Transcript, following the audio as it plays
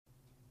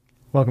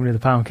Welcome to the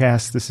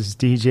Poundcast. This is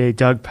DJ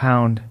Doug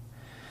Pound.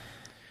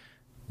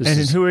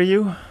 And who are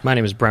you? My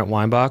name is Brent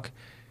Weinbach.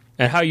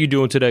 And how are you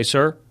doing today,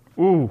 sir?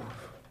 Ooh.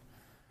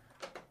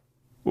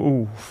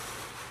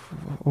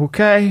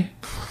 Okay.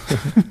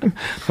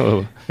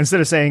 Oh. Instead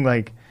of saying,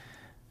 like,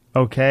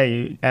 okay,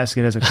 you ask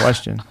it as a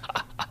question.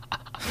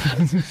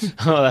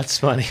 Oh, that's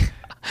funny.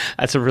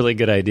 That's a really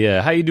good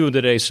idea. How you doing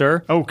today,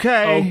 sir?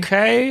 Okay.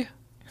 Okay.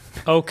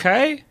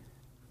 Okay.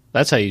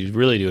 That's how you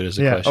really do it as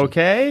a question.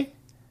 Okay.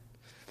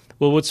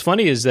 Well, what's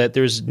funny is that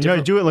there's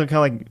You do it like,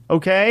 kind of like,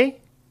 okay?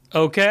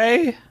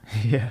 Okay.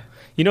 Yeah.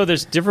 You know,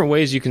 there's different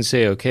ways you can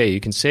say okay. You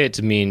can say it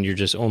to mean you're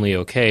just only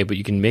okay, but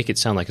you can make it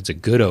sound like it's a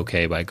good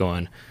okay by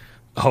going,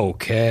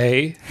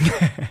 okay.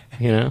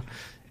 You know?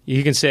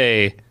 You can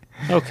say,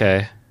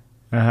 okay.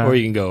 Or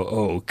you can go,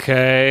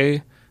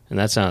 okay. And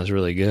that sounds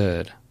really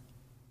good.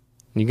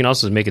 You can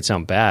also make it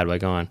sound bad by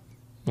going,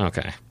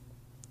 okay.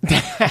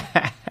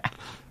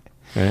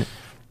 Right?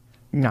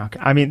 No,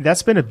 I mean,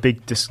 that's been a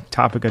big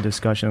topic of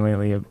discussion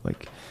lately.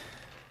 Like,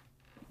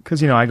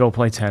 because, I go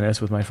play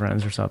tennis with my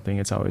friends or something.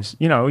 It's always,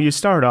 you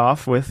start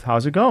off with,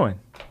 how's it going?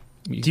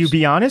 Do you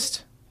be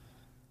honest?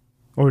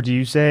 Or do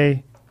you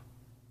say,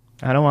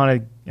 I don't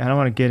want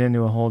to get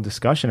into a whole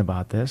discussion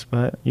about this,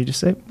 but you just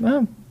say,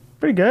 well,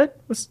 pretty good.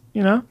 Let's,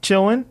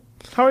 chilling.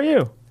 How are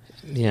you?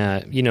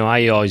 Yeah.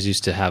 I always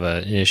used to have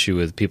an issue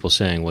with people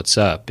saying, what's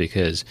up?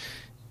 Because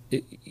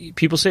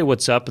people say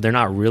what's up, but they're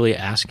not really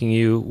asking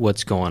you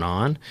what's going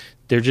on.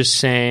 They're just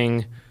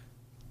saying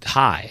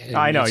hi.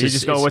 I know. You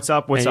just go, what's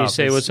up, what's up? And you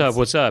say, what's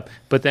up?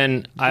 But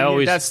then I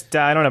don't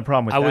have a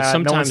problem with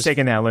that. No one's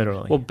taking that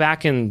literally. Well,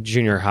 back in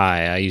junior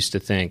high, I used to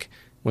think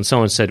when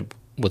someone said,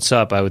 what's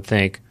up, I would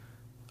think,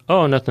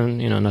 oh, nothing,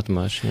 nothing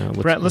much.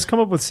 Brett, let's come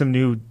up with some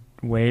new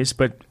ways,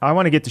 but I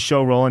want to get the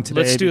show rolling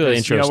today. Let's do the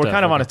intro stuff. We're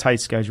kind of on a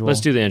tight schedule.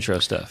 Let's do the intro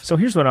stuff. So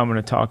here's what I'm going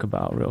to talk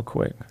about real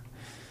quick.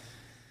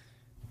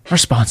 Our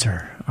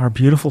sponsor, our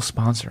beautiful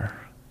sponsor.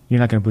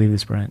 You're not going to believe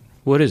this, Brent.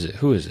 What is it?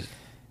 Who is it?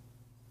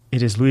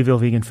 It is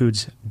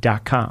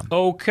LouisvilleVeganFoods.com.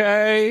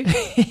 Okay.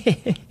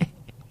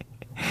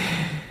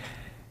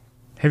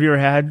 Have you ever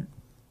had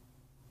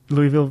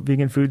Louisville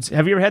Vegan Foods?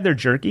 Have you ever had their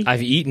jerky?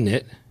 I've eaten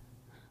it.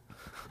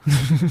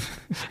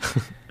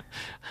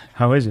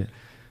 How is it?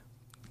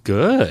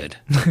 Good.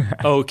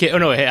 Okay. Oh,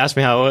 no. Hey, ask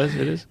me how it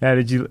is. How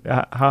did you?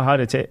 How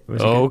did it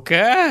taste?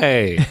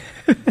 Okay.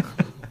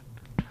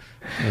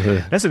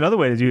 That's another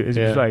way to do it. Is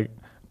just like,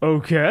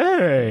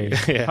 okay.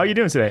 Yeah. How you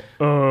doing today?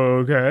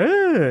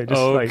 Okay. Just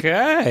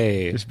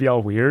okay. Just be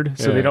all weird,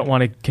 so they don't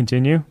want to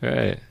continue.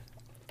 Right.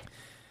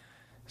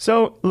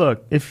 So,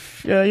 look,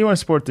 if you want to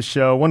support the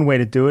show, one way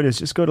to do it is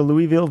just go to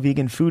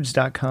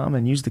LouisvilleVeganFoods.com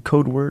and use the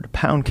code word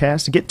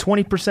POUNDCAST to get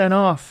 20%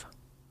 off.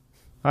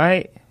 All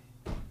right?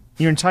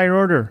 Your entire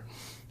order.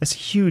 That's a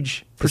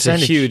huge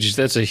percentage.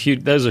 Those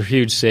are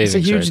huge savings. It's a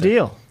huge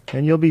deal.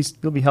 And you'll be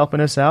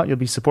helping us out. You'll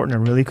be supporting a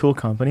really cool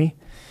company.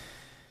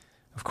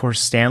 Of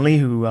course, Stanley,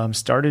 who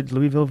started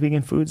Louisville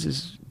Vegan Foods,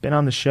 has been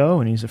on the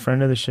show, and he's a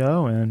friend of the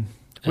show. And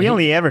we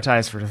only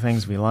advertise for the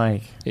things we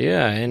like.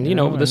 Yeah, and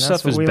this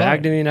stuff is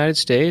bagged in the United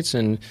States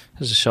and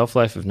has a shelf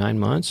life of 9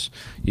 months.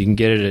 You can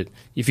get it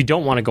if you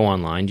don't want to go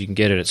online, you can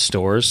get it at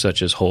stores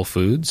such as Whole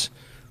Foods,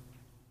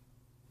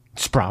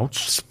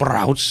 Sprouts.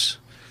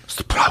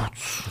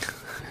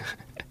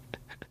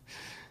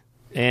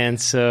 And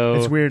so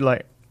it's weird.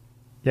 Like,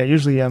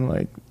 usually I'm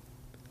like,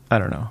 I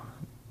don't know.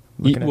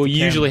 We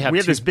usually have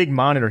this big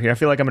monitor here. I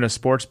feel like I'm in a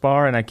sports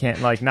bar and I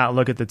can't not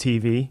look at the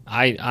TV.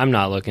 I'm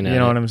not looking at it. You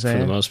know what I'm saying?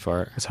 For the most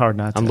part, it's hard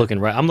not to. I'm looking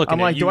right. I'm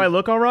like, do I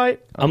look all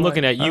right? I'm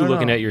looking at you,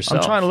 looking at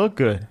yourself. I'm trying to look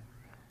good.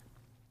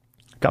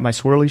 Got my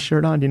swirly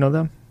shirt on. Do you know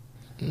them?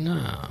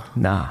 No.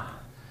 Nah.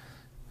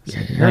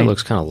 Your hair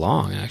looks kind of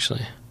long,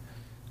 actually.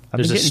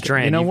 There's a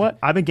strand. You know what?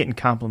 I've been getting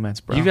compliments,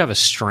 bro. You have a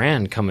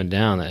strand coming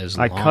down that is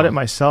long. I cut it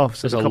myself,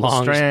 so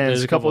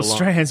there's a couple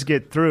strands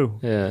get through.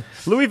 Yeah.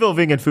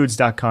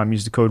 LouisvilleVeganFoods.com.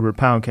 Use the code word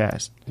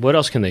POUNDCAST. What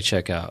else can they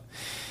check out?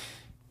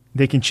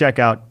 They can check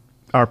out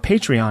our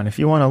Patreon. If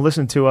you want to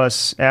listen to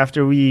us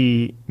after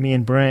me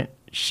and Brent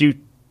shoot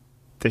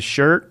the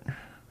shirt,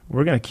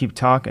 we're going to keep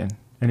talking.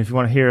 And if you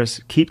want to hear us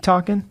keep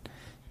talking,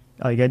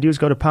 all you got to do is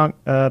go to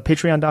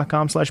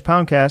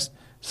patreon.com/poundcast,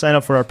 sign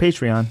up for our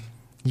Patreon.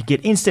 You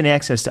get instant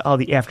access to all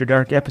the After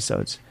Dark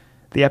episodes.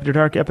 The After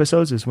Dark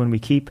episodes is when we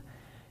keep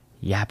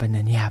yapping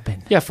and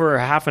yapping. Yeah, for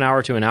a half an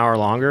hour to an hour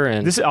longer.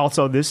 And this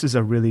is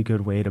a really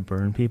good way to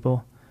burn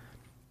people.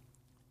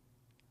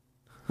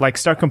 Like,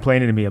 start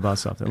complaining to me about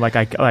something.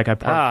 I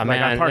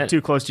parked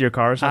too close to your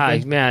car or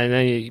something. Man, and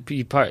then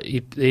you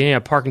ended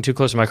up parking too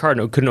close to my car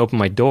and couldn't open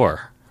my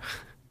door.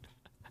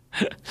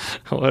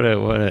 What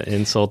an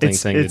insulting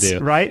thing to do.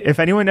 Right? If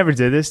anyone ever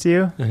did this to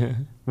you,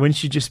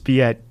 wouldn't you just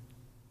be at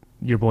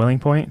your boiling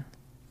point?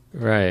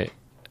 Right.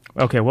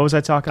 Okay, what was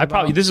I talking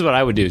about? This is what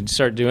I would do.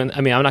 Start doing.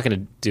 I mean, I'm not going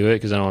to do it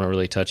because I don't want to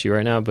really touch you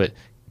right now, but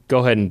go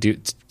ahead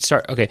and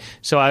start. Okay,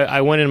 so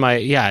I went in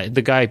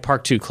the guy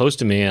parked too close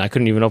to me and I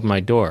couldn't even open my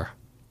door.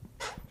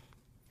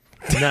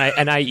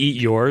 And I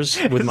eat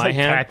yours with my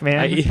hand. Pac-Man.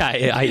 I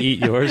eat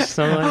yours.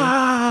 Something like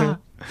that.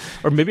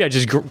 Or maybe I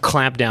just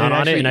clamp down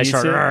on it and I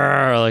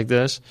start like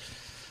this.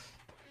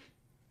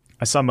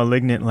 I saw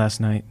Malignant last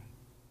night.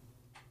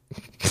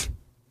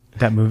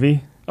 That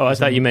movie? Oh, I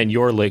thought you meant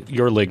your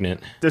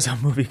Lignant. There's a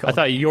movie called... I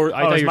thought you were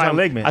talking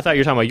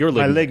about your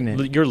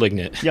Lignant. Your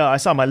Lignant. Yeah, I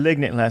saw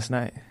Malignant last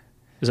night.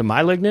 Is it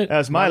my Lignant?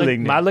 That's my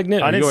Lignant. My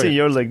Lignant? I didn't see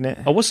your Lignant.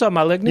 Oh, what's up,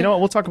 my Lignant? You know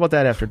what? We'll talk about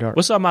that after dark.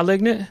 What's up, my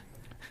Lignant?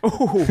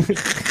 Ooh.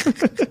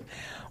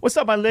 What's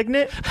up, my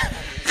Lignant?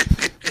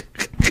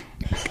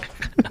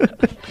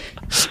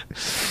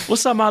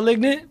 What's up, my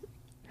Lignant?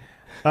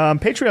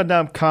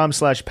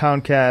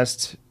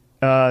 Patreon.com/Poundcast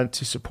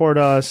to support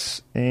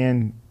us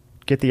and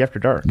get the After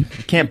Dark. You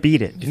can't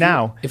beat it.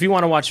 If you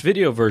want to watch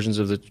video versions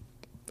of the...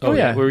 Oh,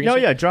 yeah.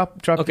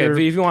 Drop okay, if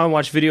you want to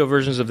watch video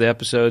versions of the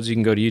episodes, you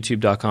can go to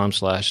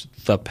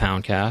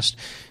youtube.com/thepoundcast.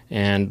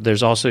 And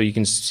there's also, you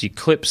can see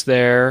clips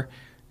there,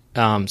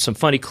 some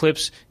funny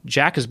clips.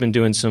 Jack has been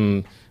doing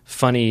some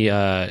funny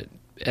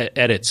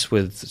edits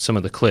with some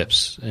of the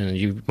clips, and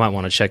you might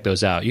want to check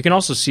those out. You can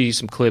also see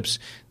some clips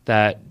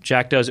that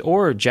Jack does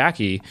or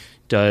Jackie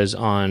does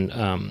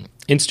on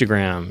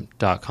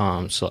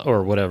Instagram.com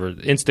or whatever,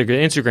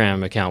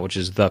 Instagram account, which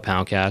is The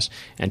Poundcast,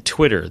 and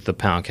Twitter, The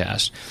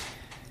Poundcast.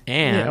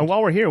 And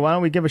while we're here, why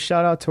don't we give a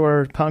shout out to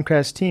our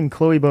Poundcast team,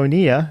 Chloe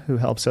Bonilla, who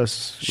helps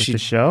us with the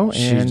show,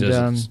 and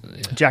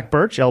Jack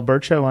Birch, El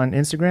Bircho on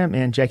Instagram,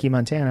 and Jackie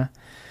Montana.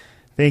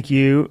 Thank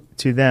you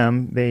to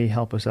them. They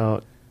help us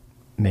out,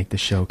 make the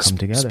show come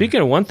together.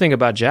 Speaking of one thing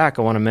about Jack,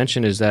 I want to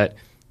mention is that,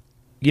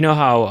 you know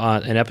how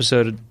an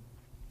episode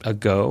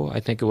ago, I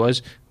think it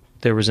was,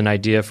 there was an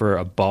idea for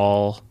a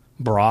ball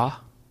bra?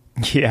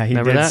 Yeah, he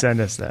did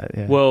send us that.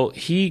 Yeah. Well,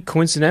 he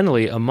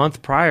coincidentally, a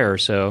month prior or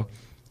so,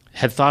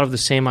 had thought of the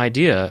same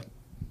idea,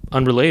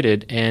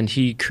 unrelated, and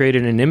he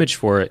created an image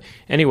for it.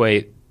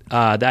 Anyway,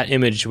 that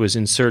image was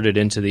inserted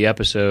into the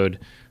episode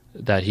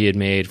that he had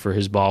made for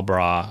his ball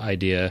bra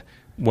idea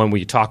when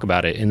we talk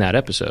about it in that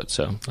episode.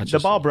 So the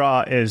ball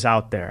bra is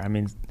out there. I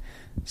mean,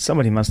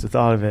 somebody must have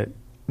thought of it.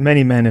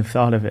 Many men have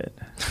thought of it.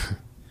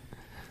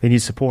 They need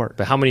support.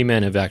 But how many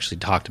men have actually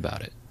talked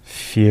about it?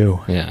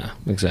 Few. Yeah,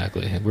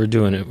 exactly. We're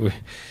doing it.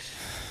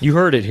 You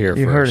heard it here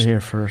first. You heard it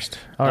here first.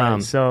 All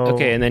right, so...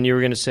 Okay, and then you were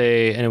going to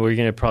say... And we're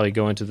going to probably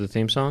go into the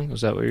theme song? Was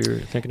that what you were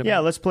thinking about? Yeah,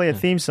 let's play a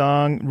theme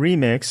song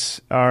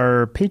remix.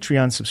 Our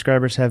Patreon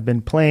subscribers have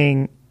been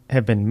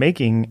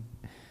making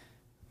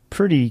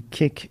pretty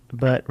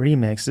kick-butt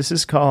remix. This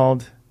is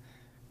called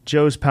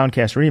Joe's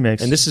Poundcast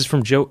Remix. And this is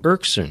from Joe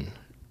Erskine.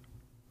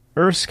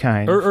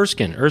 Erskine.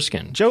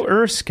 Joe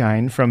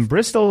Erskine from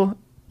Bristol,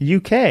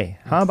 UK.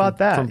 How about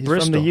that? From He's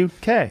Bristol. From the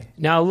UK.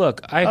 Now, look,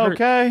 I heard...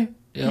 Okay.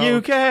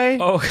 UK.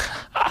 Oh,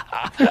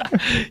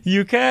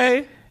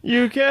 UK.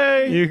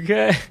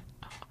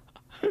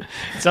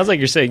 Sounds like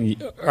you're saying,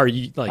 "Are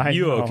you like I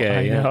you know,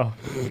 okay?" I know.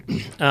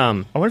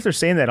 I wonder if they're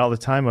saying that all the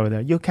time over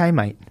there. You okay,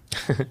 mate?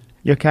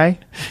 You okay?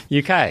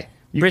 UK.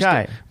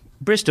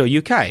 Bristol,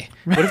 UK.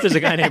 What if there's a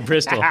guy named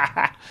Bristol?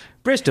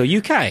 Bristol,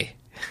 UK.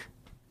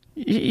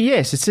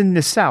 Yes, it's in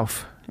the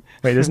south.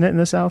 Wait, isn't it in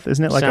the south?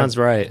 Isn't it like sounds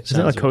right? Isn't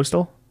it like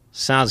coastal?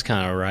 Sounds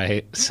kind of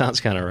right.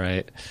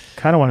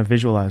 Kind of want to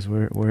visualize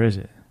where is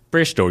it?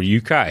 Bristol,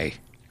 UK.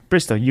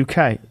 Bristol,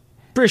 UK.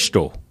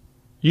 Bristol,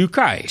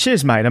 UK.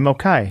 Cheers, mate. I'm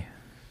okay.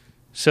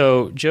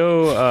 So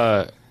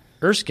Joe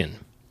Erskine.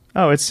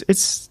 Oh,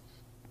 it's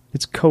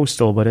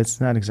coastal, but it's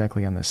not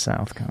exactly on the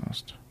south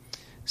coast.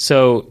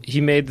 So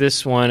he made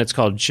this one. It's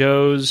called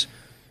Joe's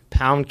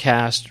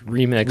Poundcast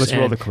Remix. Let's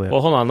roll the clip.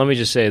 Well, hold on. Let me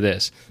just say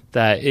this: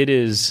 that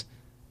this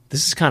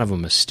is kind of a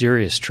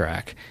mysterious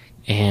track,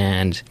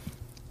 and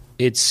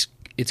it's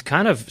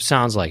kind of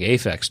sounds like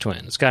Aphex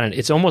Twin.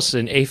 It's almost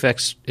an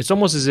Aphex. It's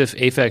almost as if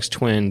Aphex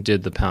Twin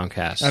did the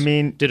Poundcast. I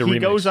mean, did a he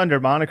remix. Goes under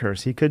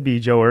monikers. He could be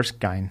Joe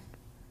Erskine.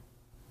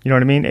 You know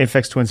what I mean?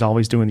 Aphex Twin's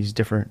always doing these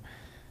different.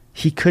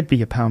 He could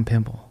be a Pound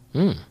Pimple.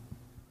 All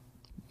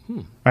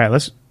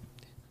right,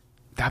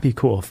 that'd be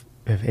cool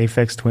if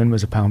Aphex Twin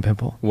was a Pound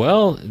Pimple.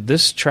 Well,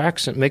 this track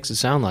makes it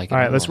sound like it. All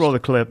right, almost. let's roll the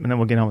clip and then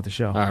we'll get on with the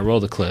show. All right, roll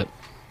the clip.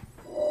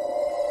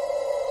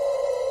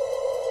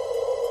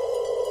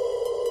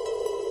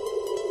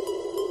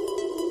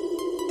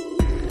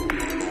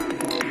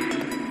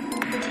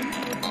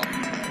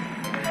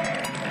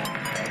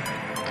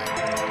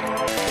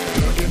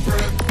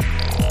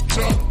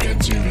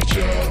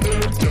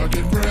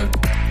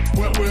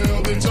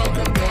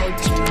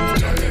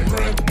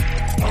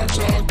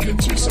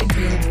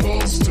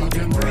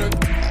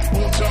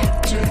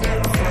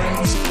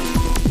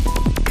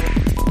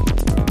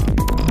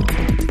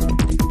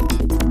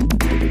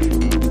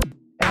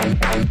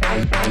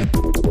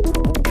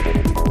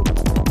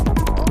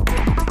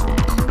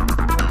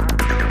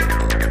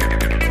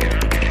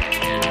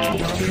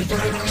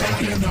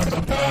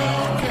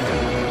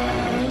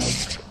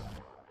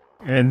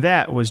 And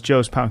that was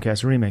Joe's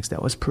Poundcast Remix.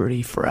 That was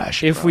pretty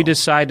fresh. If we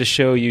decide to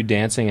show you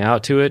dancing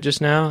out to it just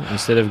now,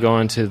 instead of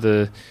going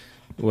to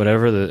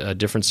a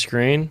different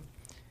screen,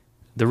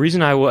 the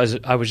reason I was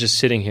just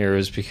sitting here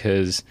is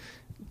because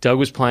Doug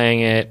was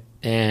playing it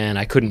and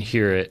I couldn't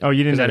hear it. Oh,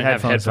 you didn't have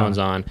have headphones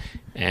on.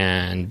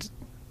 And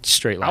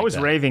straight like that. I was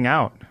raving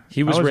out.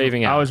 He was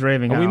raving out. I was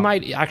raving out. We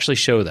might actually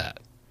show that.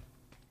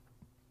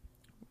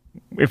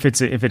 If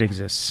it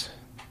exists.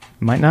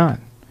 Might not.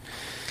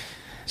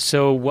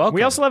 So welcome.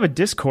 We also have a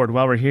Discord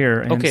while we're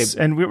here. And Okay.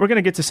 And we're going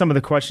to get to some of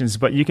the questions,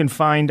 but you can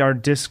find our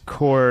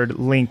Discord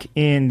link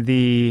in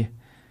the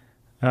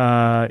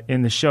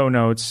show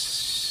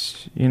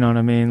notes. You know what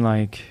I mean?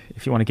 Like,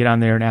 if you want to get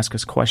on there and ask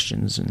us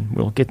questions, and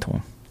we'll get to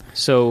them.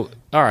 So,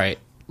 all right.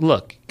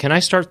 Look, can I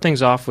start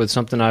things off with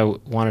something I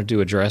wanted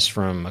to address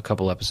from a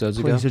couple episodes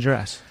ago? Please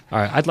address. All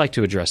right, I'd like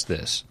to address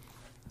this.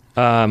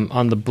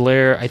 On the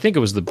Blair, I think it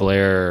was the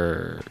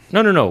Blair.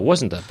 No, it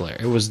wasn't that Blair.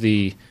 It was.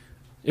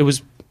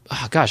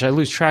 Oh gosh, I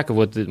lose track of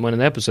when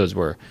the episodes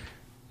were.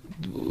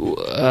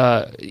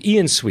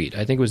 Ian Sweet.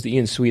 I think it was the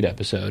Ian Sweet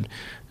episode.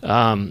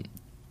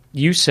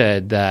 You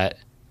said that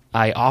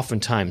I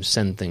oftentimes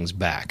send things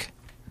back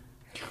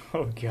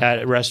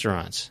at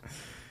restaurants.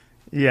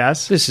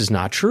 Yes, this is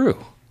not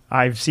true.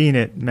 I've seen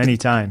it many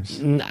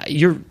times.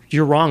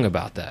 You're wrong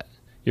about that.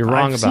 You're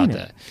wrong about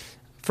that.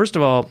 First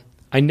of all,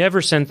 I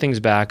never send things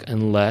back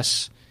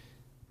unless...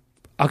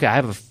 Okay, I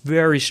have a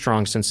very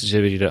strong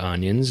sensitivity to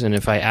onions, and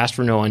if I ask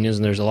for no onions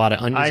and there's a lot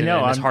of onions in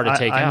it, it's hard to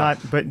take out.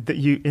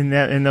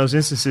 In those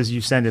instances,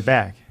 you send it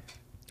back.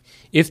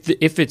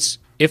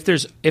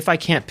 If I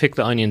can't pick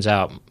the onions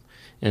out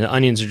and the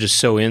onions are just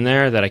so in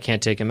there that I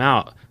can't take them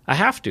out, I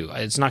have to.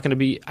 It's not going to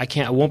be... I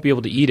won't be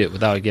able to eat it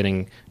without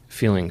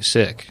feeling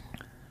sick.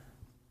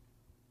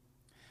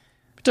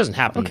 It doesn't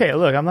happen. Okay,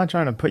 look, I'm not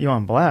trying to put you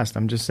on blast.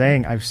 I'm just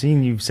saying I've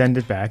seen you send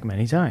it back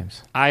many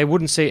times. I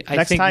wouldn't say...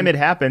 Next time it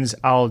happens,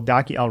 I'll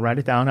write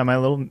it down on my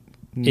little...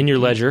 In your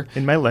ledger?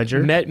 In my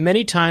ledger.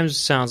 Many times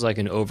sounds like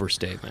an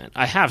overstatement.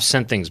 I have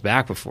sent things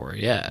back before,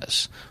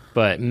 yes.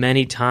 But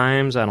many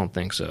times, I don't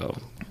think so.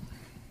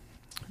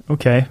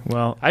 Okay,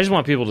 well... I just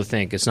want people to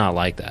think it's not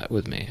like that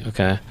with me,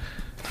 okay?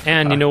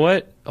 And you know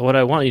what? What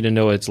I want you to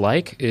know it's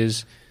like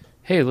is,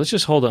 hey, let's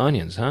just hold the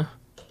onions, huh?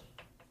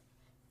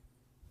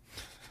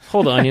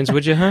 Hold the onions,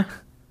 would you, huh?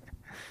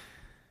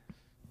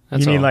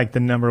 That's you mean like the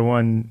number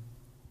one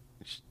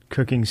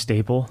cooking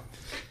staple?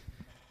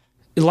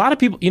 A lot of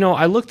people,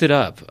 I looked it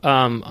up.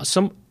 I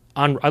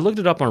looked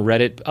it up on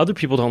Reddit. Other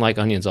people don't like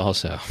onions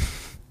also.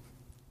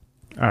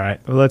 All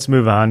right, well, let's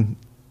move on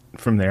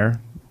from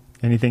there.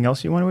 Anything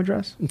else you want to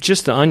address?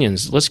 Just the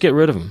onions. Let's get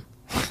rid of them.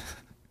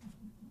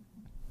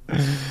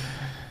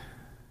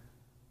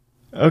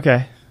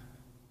 Okay.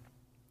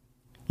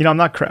 I'm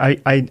not...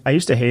 I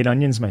used to hate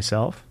onions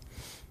myself.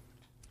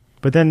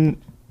 But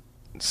then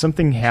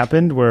something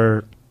happened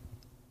where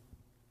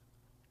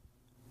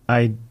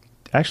I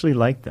actually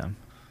like them.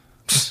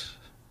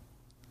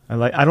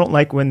 I don't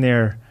like when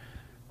they're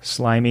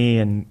slimy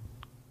and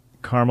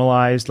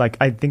caramelized. Like,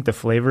 I think the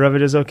flavor of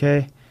it is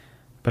okay,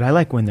 but I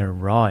like when they're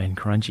raw and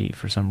crunchy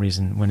for some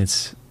reason, when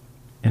it's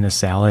in a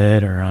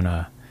salad or on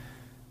a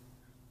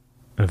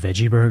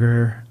veggie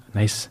burger.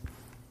 A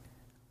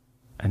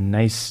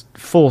nice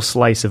full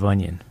slice of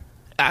onion.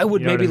 I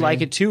would maybe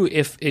like it too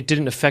if it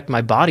didn't affect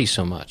my body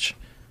so much.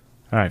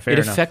 All right, fair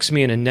enough. It affects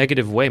me in a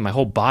negative way. My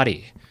whole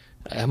body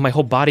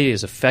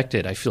is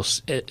affected. I feel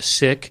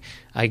sick.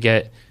 I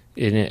get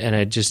it, and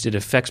it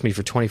affects me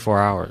for 24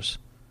 hours.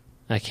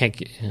 I can't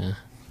get.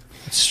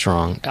 It's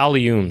strong.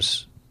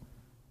 Alliums.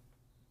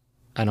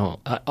 I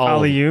don't.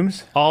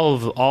 Alliums?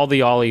 All the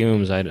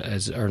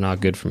alliums are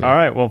not good for me. All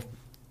right. Well,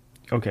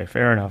 okay,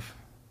 fair enough.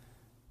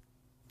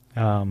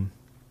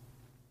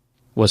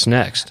 What's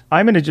next?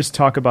 I'm going to just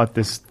talk about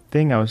this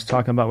thing I was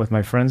talking about with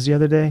my friends the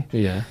other day.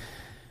 Yeah.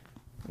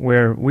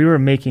 Where we were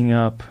making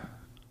up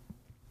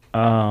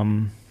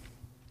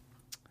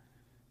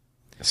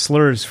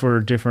slurs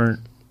for different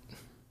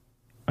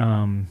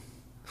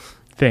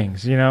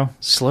things,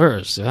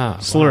 Slurs, yeah.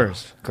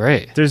 Slurs. Wow.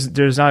 Great.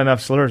 There's not enough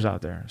slurs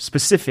out there.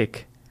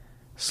 Specific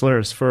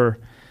slurs for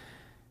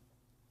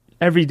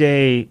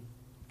everyday,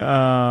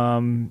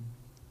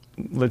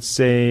 let's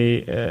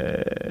say...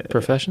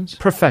 professions?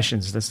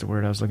 Professions, that's the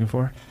word I was looking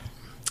for.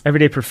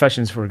 Everyday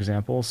professions, for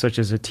example, such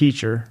as a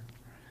teacher.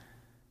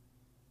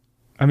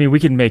 I mean, we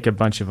could make a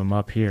bunch of them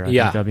up here.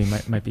 I think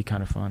that might be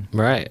kind of fun.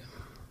 Right.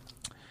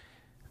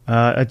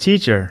 A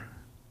teacher.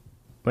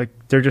 Like,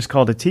 they're just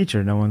called a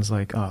teacher. No one's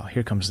like, oh,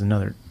 here comes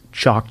another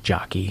chalk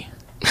jockey.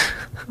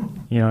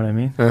 You know what I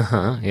mean?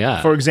 Uh-huh,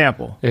 yeah. For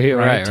example,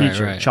 right,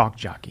 teacher, right. chalk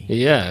jockey.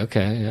 Yeah,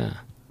 okay, yeah.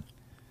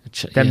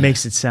 That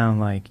makes it sound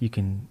like you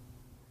can...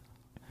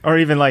 Or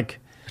even like...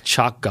 A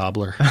chalk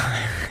gobbler.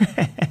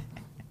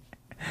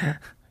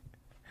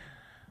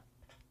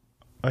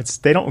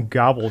 They don't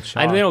gobble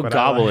chalk. They don't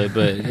gobble it,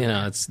 but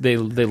they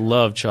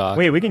love chalk.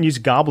 Wait, we can use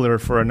gobbler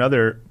for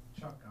another...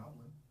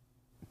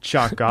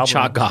 Chalk gobbler.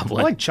 Chalk gobbler.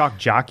 I like chalk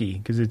jockey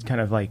because it's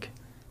kind of like...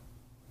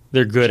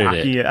 They're good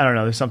jockey. at it. I don't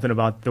know. There's something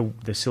about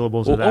the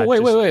syllables of that. Oh,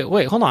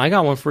 wait. Hold on. I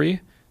got one for you.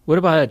 What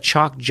about a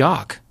chalk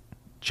jock?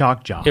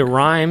 Chalk jock. It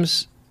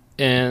rhymes,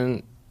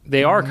 and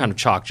they are kind of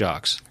chalk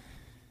jocks.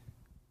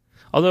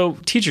 Although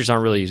teachers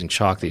aren't really using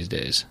chalk these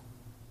days.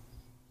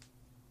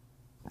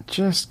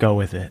 Just go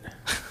with it.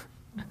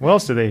 What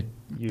else do they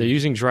use? They're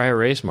using dry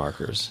erase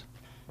markers.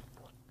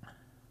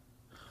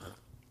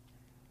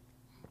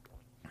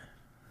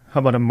 How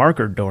about a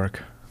marker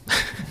dork?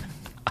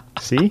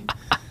 See?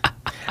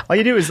 All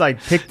you do is like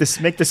make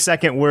the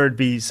second word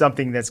be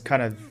something that's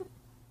kind of.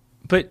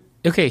 But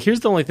okay,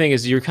 here's the only thing: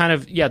 is you're kind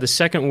of the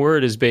second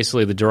word is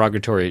basically the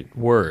derogatory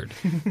word.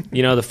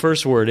 The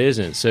first word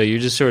isn't. So you're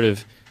just sort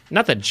of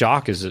not that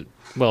jock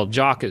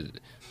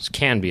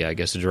can be, I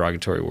guess, a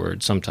derogatory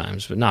word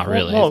sometimes, but not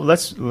really. Well,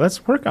 let's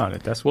work on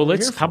it. That's what we're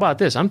here for. How about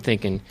this? I'm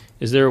thinking,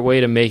 is there a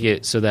way to make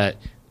it so that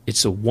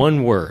it's a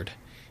one word,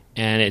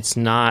 and it's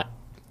not,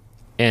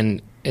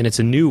 and it's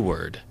a new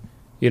word?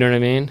 You know what I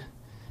mean?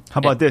 How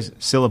about this?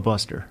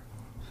 Syllabuster.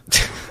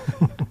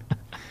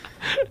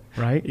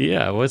 Right?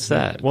 Yeah, what's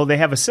that? Well, they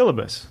have a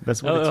syllabus.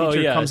 That's what the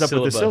teacher comes up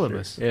with the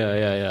syllabus.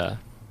 Yeah.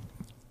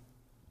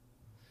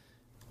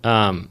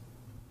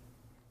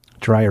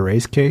 Dry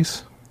erase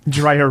case?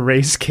 Dry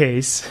erase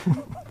case.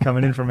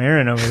 Coming in from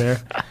Aaron over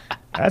there.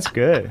 That's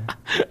good.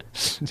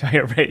 Dry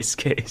erase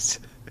case.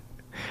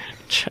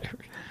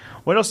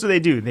 What else do they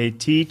do? They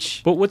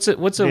teach. But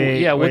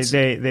they have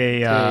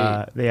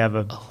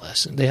a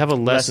lesson. They have a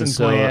lesson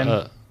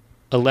plan.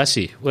 A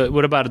lessee.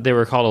 What about it? They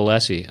were called a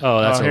lessie.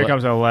 Oh, that's here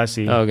comes a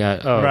lessee. Oh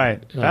god. Oh,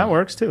 right. That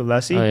works too.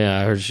 Lessee. Oh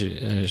yeah, I heard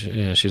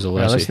she's a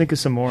lessee. Let's think of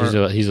some more.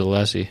 He's a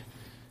lessee.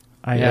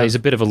 He's a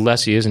bit of a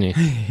lessee, isn't he?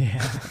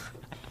 Yeah.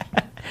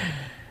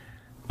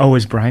 Oh,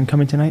 is Brian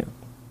coming tonight?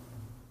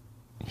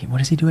 What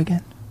does he do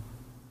again?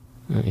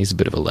 He's a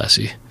bit of a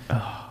lessee.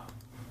 Oh,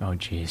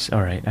 jeez.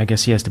 All right. I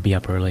guess he has to be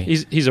up early.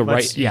 He's a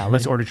right. Yeah,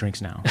 let's order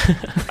drinks now.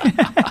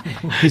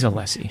 He's a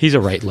lessee. He's a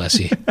right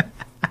lessee.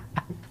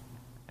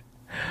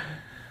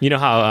 You know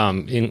how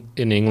in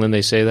England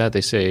they say that?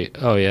 They say,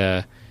 "Oh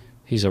yeah,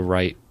 he's a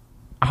right."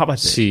 How about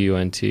this?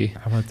 C-U-N-T.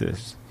 How about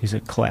this? He's a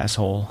class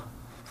hole.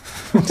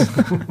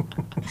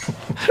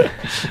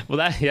 Well,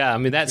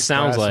 that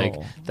sounds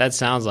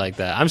like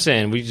that. I'm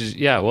saying we just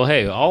well,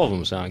 hey, all of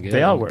them sound good.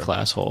 They all work.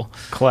 Class hole.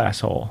 Class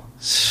hole.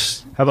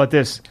 How about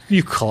this?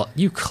 You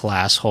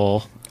class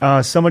hole.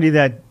 Somebody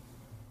that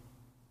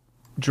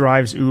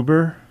drives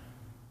Uber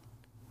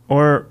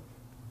or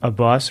a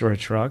bus or a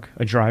truck,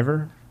 a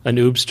driver, an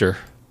oobster,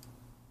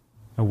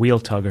 a wheel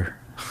tugger.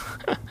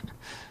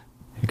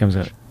 Here comes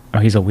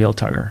he's a wheel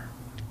tugger.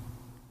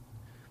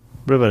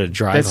 What about a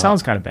drive? That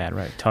sounds kind of bad,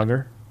 right?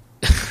 Tugger.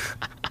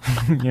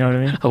 You know what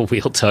I mean? A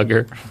wheel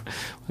tugger.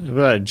 What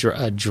about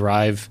a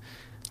drive?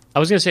 I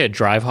was going to say a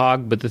drive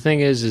hog, but the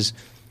thing is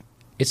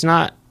it's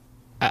not.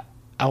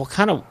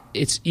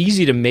 It's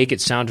easy to make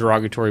it sound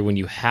derogatory when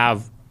you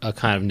have a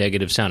kind of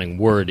negative sounding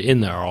word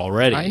in there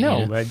already. I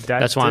know, but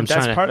that's why I'm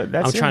trying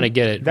to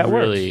get it that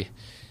really. Works.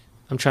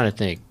 I'm trying to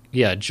think.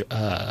 Yeah,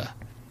 a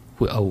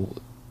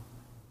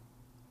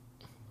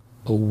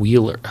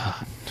wheeler.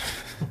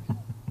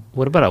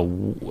 What about a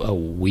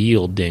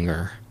wheel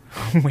dinger?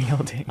 Wheel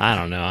dinger. I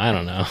don't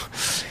know.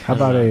 How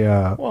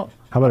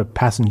about a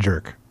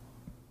passenger?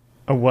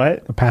 A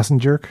what? A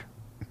passenger?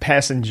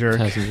 Passenger.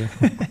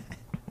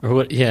 Or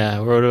what? Yeah.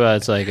 Or what about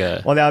it's like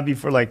a? Well, that would be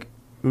for like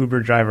Uber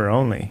driver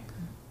only.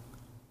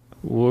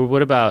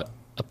 What about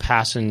a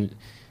passenger?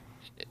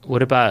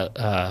 What about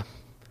a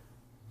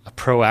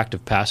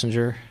proactive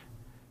passenger?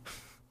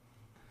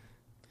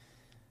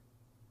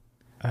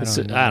 I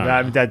don't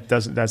know. That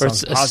doesn't. That or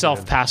sounds a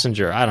self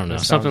passenger. I don't know.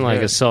 Something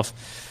like a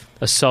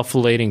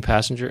self-lating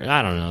passenger.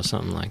 I don't know.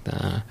 Something like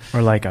that.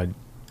 Or like a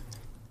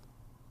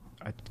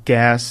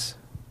gas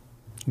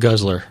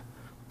guzzler.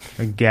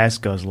 A gas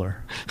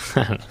guzzler.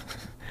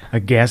 A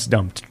gas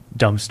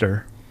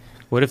dumpster.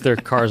 What if their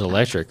car's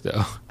electric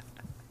though?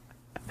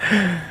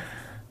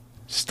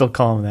 Still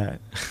call them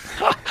that.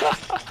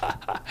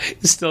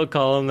 Still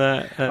call them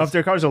that. If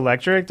their car's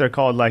electric, they're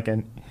called like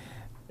a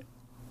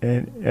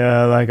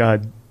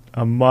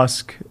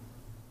musk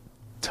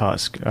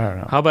tusk. I don't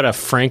know. How about a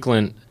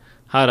Franklin?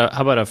 How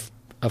about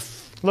a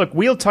look?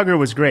 Wheel tugger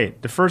was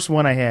great. The first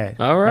one I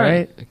had. All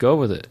right, go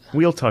with it.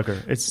 Wheel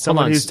tugger. It's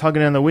someone who's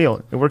tugging on the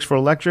wheel. It works for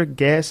electric,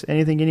 gas,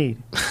 anything you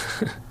need.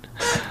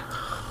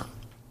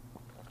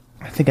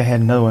 I think I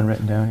had another one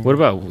written down here. What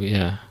about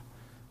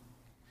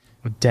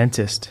a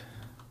dentist?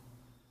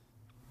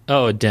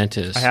 Oh, a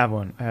dentist. I have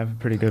one. I have a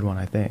pretty good one,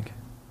 I think.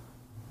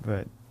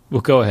 But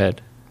well, go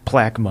ahead.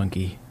 Plaque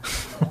monkey.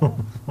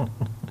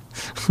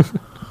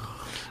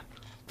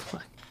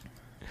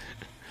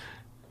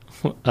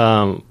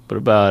 What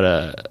about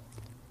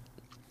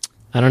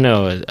I don't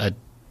know, a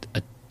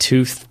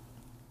tooth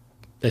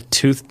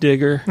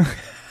digger?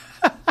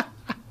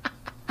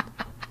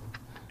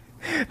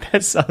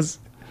 That sounds.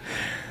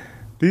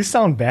 These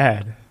sound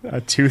bad. A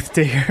tooth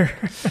digger.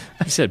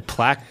 You said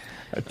plaque.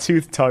 A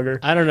tooth tugger.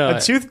 I don't know. A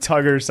tooth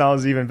tugger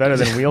sounds even better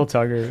than wheel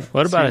tugger.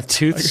 What about a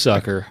tooth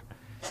sucker?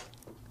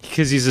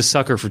 Because he's a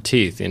sucker for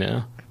teeth, you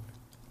know.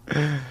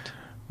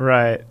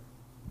 Right.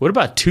 What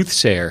about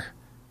toothsayer?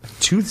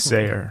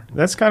 Toothsayer.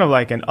 That's kind of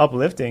like an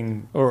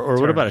uplifting. Or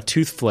what about a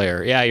tooth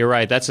flare? Yeah, you're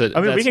right.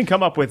 We can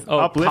come up with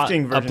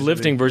uplifting versions.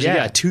 Uplifting version.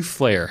 Yeah, tooth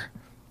flare.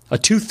 A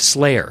tooth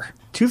slayer.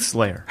 Tooth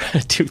slayer. A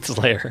tooth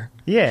slayer.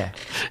 Yeah.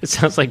 It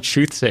sounds like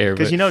truthsayer.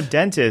 Because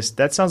dentist.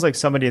 That sounds like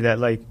somebody that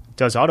like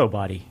does auto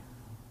body.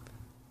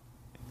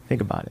 Think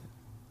about it.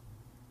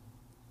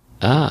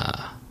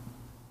 Ah.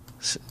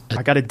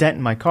 I got a dent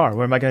in my car.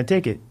 Where am I going to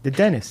take it? The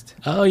dentist.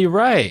 Oh, you're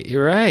right.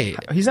 You're right.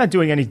 He's not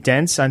doing any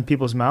dents on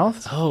people's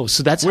mouths. Oh,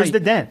 so that's Where's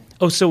the dent?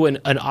 Oh, so an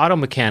auto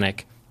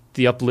mechanic,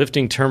 the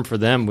uplifting term for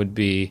them would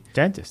be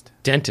dentist.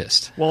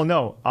 Dentist. Well,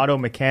 no, auto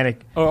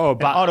mechanic. Auto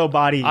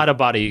body. Auto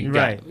body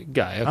right.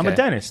 guy. Okay. I'm a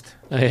dentist.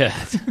 Yeah,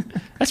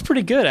 that's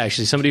pretty good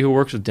actually. Somebody who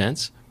works with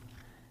dents.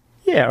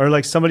 Yeah, or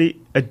like somebody,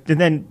 and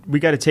then we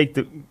got to take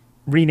the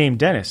rename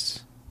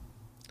dentists.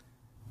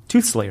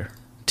 Tooth Slayer.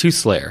 Tooth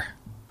Slayer.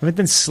 But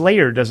then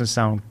Slayer doesn't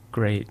sound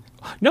great.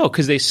 No,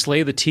 because they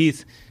slay the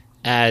teeth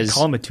as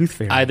call them a tooth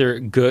fairy. Either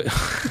good.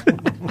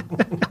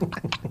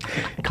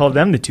 Call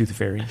them the tooth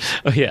fairy.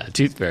 Oh yeah,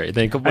 tooth fairy. And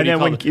then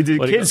when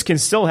the kids can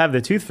still have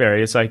the tooth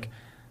fairy, it's like,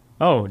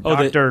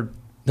 doctor.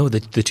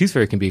 The tooth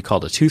fairy can be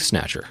called a tooth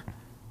snatcher.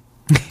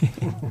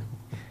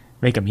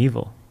 Make them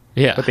evil.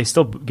 Yeah, but they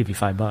still give you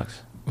 $5.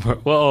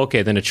 Well,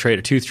 okay, then a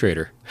tooth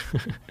trader.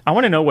 I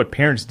want to know what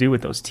parents do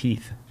with those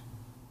teeth.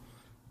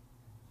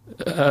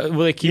 Well,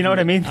 they keep you know what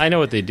I mean? I know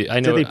what they do. I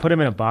know. Do they put them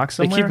in a box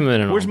somewhere? They keep them in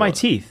an envelope. Where's my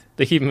teeth?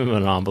 They keep them in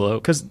an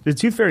envelope. Because the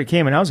tooth fairy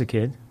came when I was a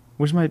kid.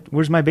 Where's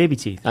my baby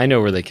teeth? I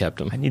know where they kept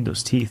them. I need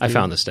those teeth. I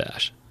found the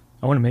stash.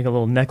 I want to make a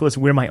little necklace,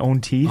 wear my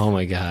own teeth. Oh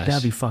my gosh.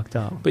 That'd be fucked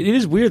up. But it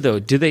is weird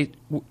though.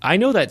 I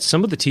know that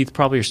some of the teeth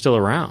probably are still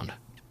around.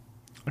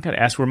 I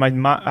gotta ask my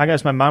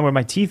mom where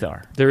my teeth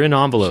are. They're in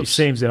envelopes. She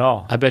saves it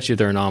all. I bet you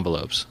they're in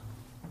envelopes.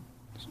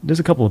 There's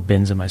a couple of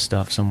bins of my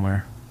stuff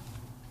somewhere.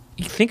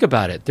 You think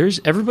about it.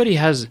 Everybody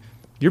has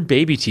your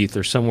baby teeth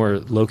are somewhere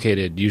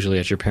located, usually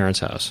at your parents'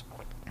 house.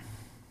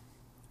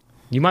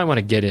 You might want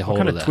to get a hold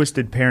of that. What kind of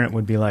twisted parent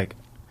would be like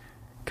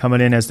coming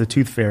in as the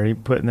tooth fairy,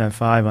 putting that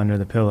 $5 under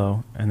the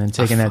pillow, and then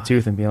taking that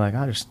tooth and being like,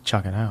 I'll just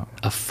chuck it out.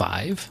 A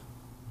 $5?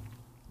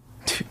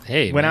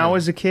 Hey, when man, I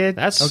was a kid,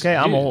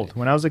 I'm old.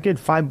 When I was a kid,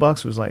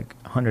 $5 was like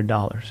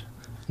 $100.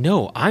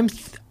 No,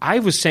 I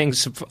was saying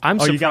I'm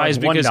surprised you got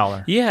like because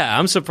 $1. Yeah,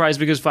 I'm surprised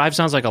because 5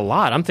 sounds like a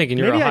lot. I'm thinking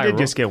you're maybe a high I did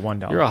just get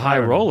 $1. You're a high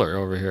roller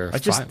over here.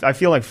 I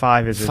feel like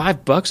 5 is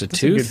 $5 a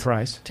tooth. A good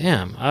price.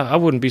 Damn, I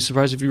wouldn't be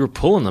surprised if you were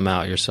pulling them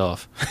out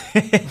yourself.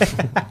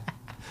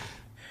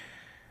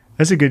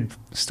 That's a good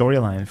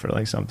storyline for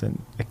like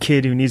something. A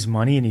kid who needs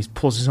money and he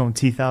pulls his own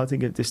teeth out to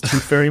get this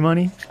tooth fairy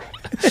money.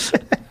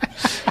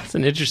 That's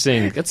an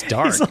interesting. That's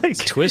dark.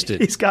 It's twisted.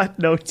 He's got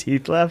no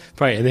teeth left.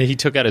 Right, and then he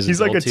took out his. He's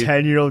adult like a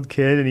 10-year-old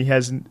kid, and he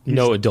has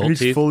no adult teeth.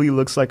 He fully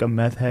looks like a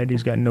meth head.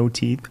 He's got no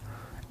teeth,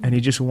 and he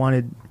just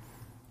wanted.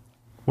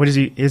 What is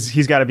he?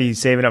 He's got to be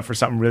saving up for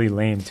something really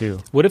lame too.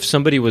 What if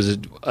somebody was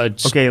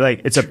okay?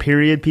 Like it's a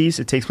period piece.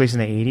 It takes place in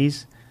the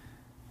 80s,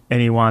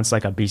 and he wants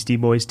like a Beastie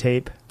Boys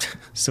tape,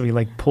 so he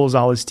like pulls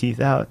all his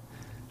teeth out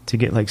to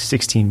get like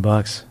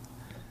 $16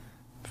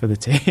 for the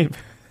tape.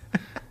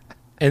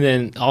 And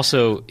then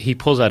also he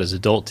pulls out his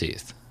adult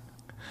teeth.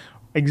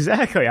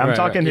 Exactly. I'm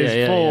talking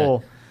his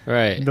full,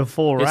 right? The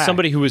full rack. It's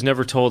somebody who was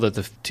never told that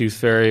the tooth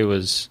fairy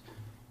was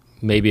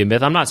maybe a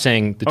myth. I'm not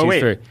saying the tooth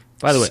fairy.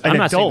 By the way, I'm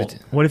not saying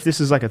what if this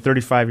is like a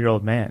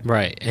 35-year-old man?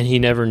 Right, and he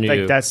never knew.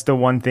 Like that's the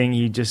one thing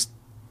he just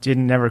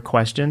never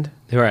questioned.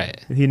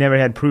 Right. He never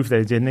had proof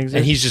that it didn't exist.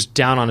 And he's just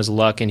down on his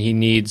luck, and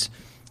he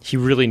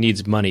really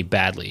needs money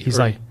badly. He's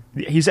like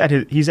he's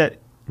at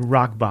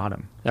rock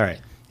bottom. All right.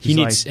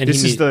 This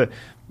is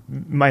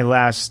my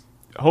last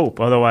hope.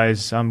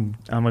 Otherwise, I'm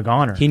a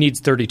goner. He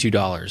needs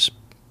 $32.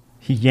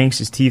 He yanks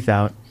his teeth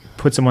out,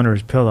 puts them under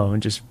his pillow,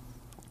 and just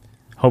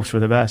hopes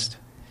for the best.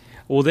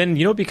 Well, then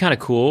you know what'd be kind of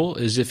cool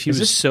is if he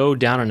was so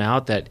down and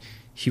out that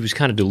he was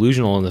kind of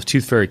delusional, and the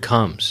tooth fairy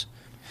comes.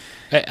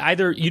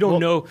 Either you don't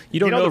know. You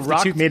don't know. The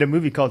Rock made a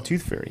movie called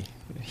Tooth Fairy.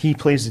 He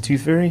plays the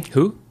Tooth Fairy.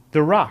 Who?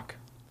 The Rock.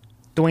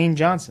 Dwayne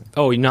Johnson.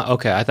 Oh, no.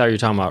 Okay, I thought you were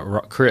talking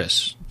about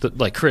Chris,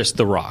 Chris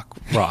the Rock.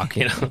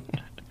 You know.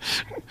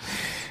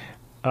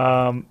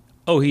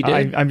 He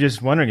did. I'm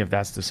just wondering if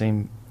that's the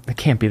same. It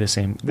can't be the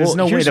same. There's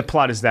no way the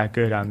plot is that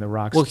good on the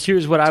Rock's. Well,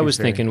 here's what I was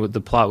thinking. What the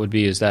plot would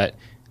be is that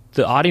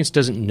the audience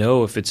doesn't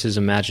know if it's his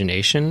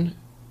imagination,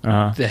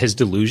 his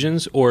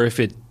delusions, or if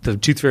the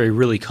Tooth Fairy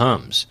really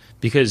comes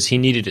because he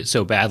needed it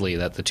so badly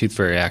that the Tooth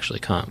Fairy actually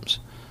comes.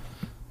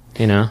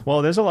 You know.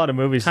 Well, there's a lot of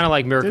movies. Kind of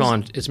like Miracle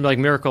on. It's like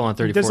Miracle on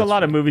 34th. There's a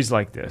lot of movies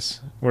like this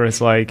where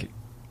it's like,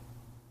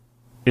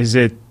 is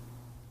it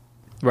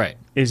right?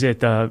 Is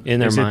it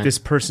this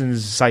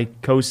person's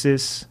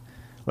psychosis?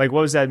 Like,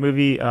 what was that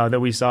movie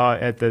that we saw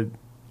at the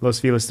Los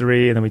Feliz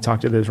 3, and then we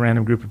talked to this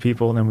random group of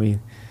people, and then we...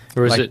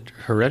 Or is it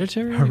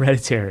Hereditary?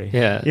 Hereditary.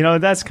 Yeah. You know,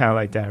 that's kind of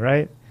like that,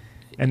 right?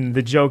 And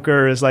the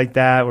Joker is like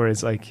that, where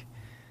it's like...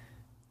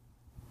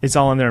 It's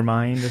all in their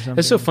mind or something.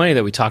 It's so funny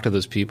that we talked to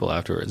those people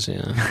afterwards.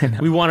 Yeah,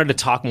 we wanted to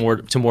talk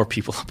to more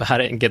people about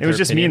it and get. It was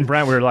just me and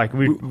Brent. We were like,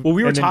 we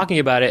were talking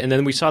about it, and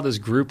then we saw this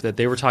group that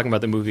they were talking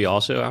about the movie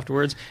also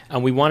afterwards,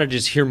 and we wanted to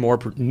just hear more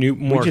new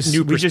perspectives.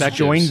 We just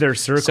joined their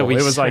circle. So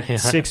it was like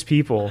 6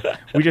 people.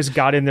 We just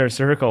got in their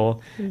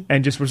circle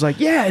and just was like,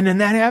 yeah, and then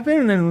that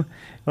happened, and then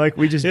like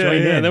we just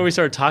joined in. And then we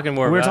started talking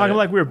more. We were talking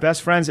like we were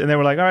best friends, and they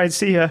were like, all right,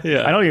 see ya.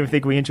 Yeah. I don't even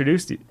think we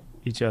introduced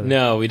each other.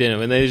 No, we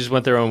didn't. And they just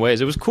went their own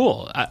ways. It was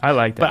cool. I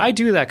like that. But I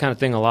do that kind of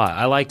thing a lot.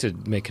 I like to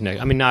make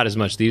connect. I mean, not as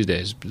much these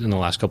days, in the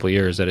last couple of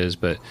years, that is.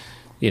 But,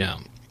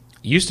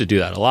 used to do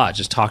that a lot.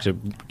 Just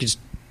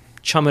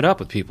chum it up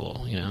with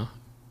people,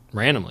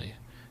 randomly.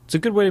 It's a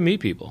good way to meet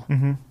people.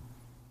 Mm-hmm.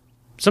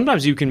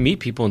 Sometimes you can meet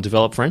people and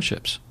develop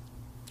friendships.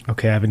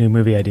 Okay, I have a new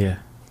movie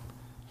idea.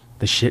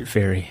 The Shit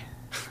Fairy.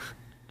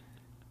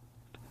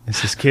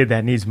 It's this kid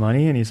that needs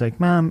money, and he's like,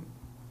 Mom,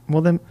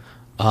 well then...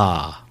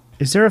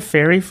 Is there a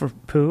fairy for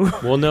poo?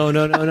 Well, no.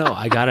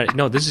 I got it.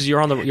 No, this is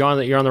you're on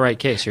the right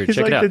case here. He's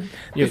Check like, it out.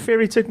 The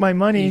fairy took my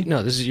money.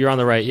 No, you're on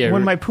the right. Yeah.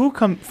 When my poo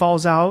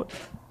falls out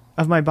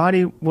of my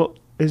body, well,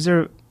 is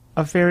there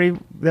a fairy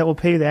that will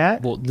pay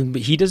that? Well,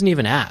 he doesn't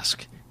even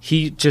ask.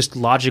 He just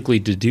logically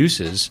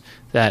deduces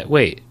that,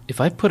 wait,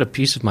 if I put a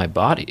piece of my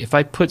body, if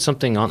I put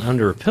something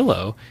under a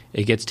pillow,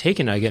 it gets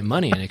taken, I get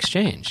money in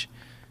exchange.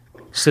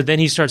 So then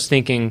he starts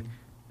thinking,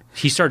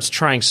 he starts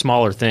trying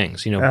smaller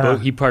things. He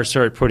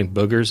started putting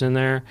boogers in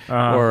there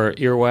or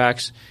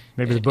earwax.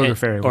 Maybe the booger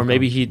fairy. Or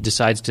maybe he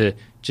decides to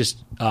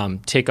just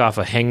take off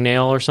a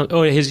hangnail or something.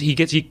 Oh,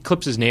 he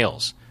clips his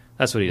nails.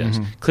 That's what he does.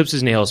 Mm-hmm. Clips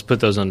his nails,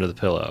 put those under the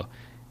pillow.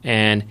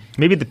 And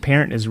maybe the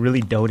parent is really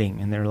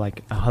doting, and they're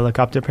like a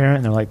helicopter parent,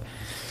 and they're like,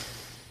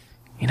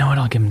 you know what,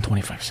 I'll give him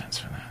 25 cents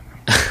for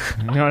that.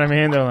 You know what I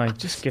mean? They're like,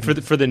 just give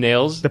him... For the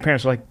nails? The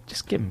parents are like,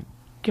 just give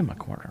him a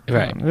quarter.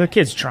 Right. The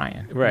kid's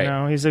trying.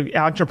 Right. He's an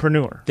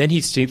entrepreneur. Then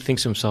he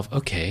thinks to himself,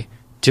 okay,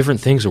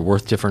 different things are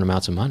worth different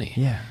amounts of money.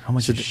 Yeah. How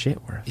much is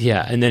shit worth?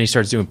 Yeah. And then he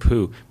starts doing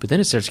poo. But then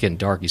it starts getting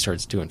dark. He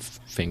starts doing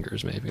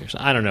fingers maybe. Or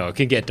something. I don't know. It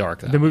can get dark.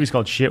 The movie's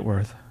called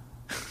Shitworth.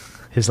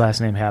 His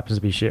last name happens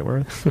to be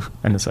Shitworth.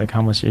 And it's like,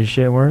 how much is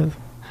shit worth?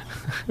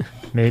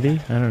 Maybe.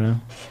 I don't know.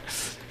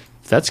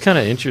 That's kind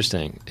of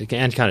interesting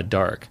and kind of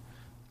dark.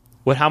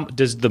 How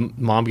does the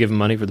mom give him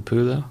money for the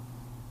poo, though?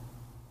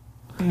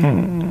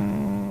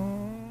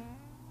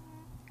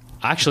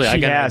 Actually, I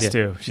got an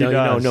idea. She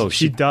does. No.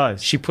 She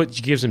does. She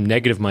gives him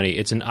negative money.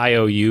 It's an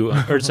IOU,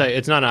 or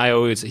it's not an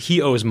IOU.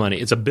 He owes money.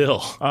 It's a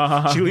bill.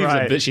 She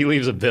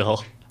leaves a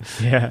bill.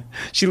 Yeah,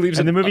 she leaves.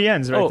 And the movie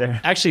ends right there.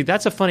 Actually,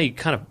 that's a funny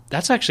kind of.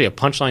 That's actually a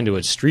punchline to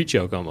a street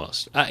joke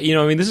almost.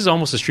 This is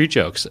almost a street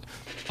joke.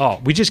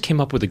 We just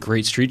came up with a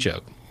great street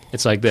joke.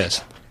 It's like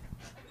this.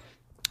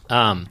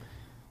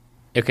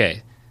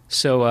 Okay,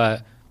 so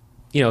a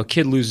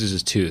kid loses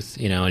his tooth,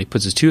 and he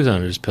puts his tooth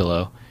under his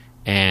pillow,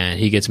 and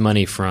he gets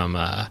money from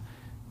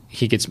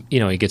he gets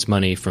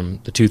money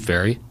from the tooth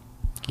fairy.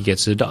 He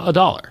gets a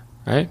dollar,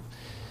 right?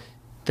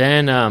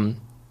 Then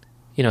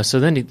so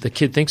then the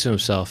kid thinks to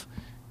himself,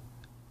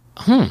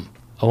 I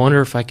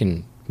wonder if I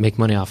can make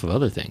money off of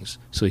other things.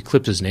 So he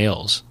clips his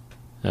nails.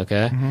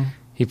 Okay, mm-hmm.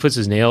 He puts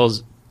his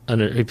nails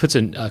under. He puts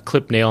a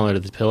clipped nail under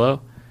the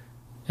pillow,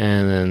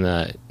 and then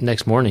the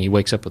next morning he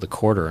wakes up with a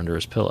quarter under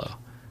his pillow.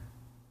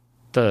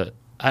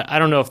 I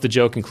don't know if the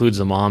joke includes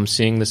the mom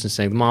seeing this and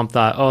saying the mom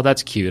thought, oh,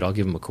 that's cute, I'll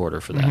give him a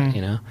quarter for that.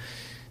 Mm-hmm.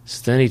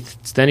 So then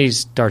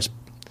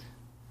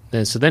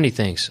he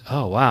thinks,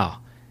 oh wow,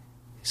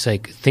 it's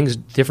like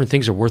different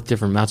things are worth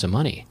different amounts of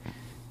money.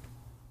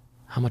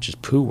 How much is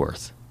poo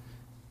worth?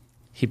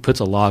 He puts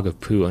a log of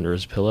poo under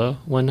his pillow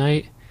one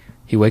night.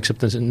 He wakes up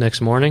the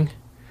next morning.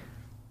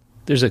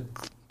 There's a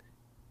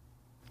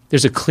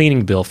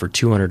cleaning bill for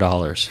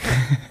 $200.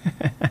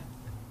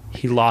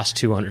 He lost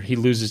 $200. He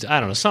loses, I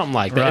don't know, something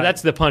like that. Right.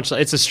 That's the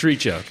punchline. It's a street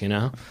joke, Can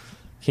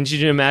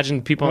you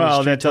imagine people on the street?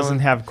 Well, that doesn't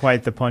have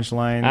quite the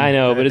punchline. I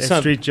know, but it's a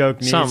street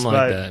joke needs, something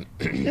like that.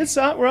 It's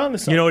not. We're on the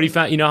side. You know what he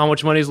found? You know how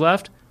much money's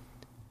left?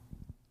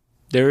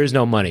 There is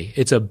no money.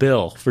 It's a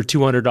bill for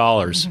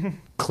 $200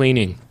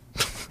 cleaning.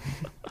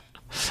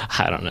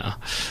 I don't know,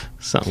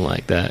 something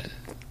like that.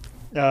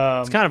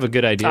 It's kind of a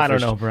good idea. I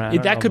don't know,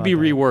 Brad. That could be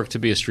reworked to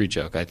be a street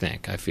joke. I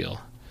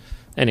feel.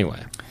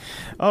 Anyway.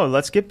 Oh,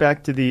 let's get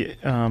back to the.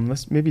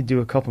 Let's maybe do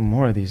a couple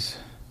more of these.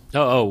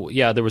 Oh,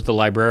 yeah. There was the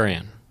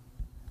librarian.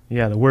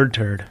 Yeah, the word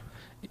turd.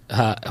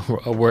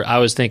 Where I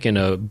was thinking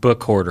a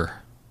book hoarder.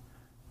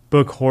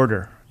 Book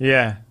hoarder.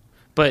 Yeah.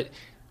 But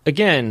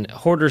again,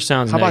 hoarder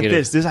sounds negative. How negative.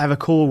 about this? I have a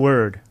cool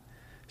word.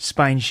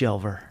 Spine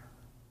shelver.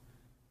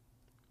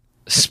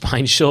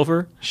 Spine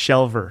shelver?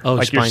 Shelver. Oh,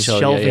 like spine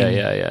shelver.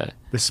 Yeah.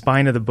 The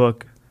spine of the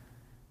book.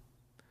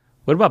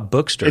 What about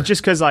bookster? It's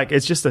just because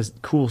it's just a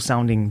cool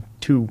sounding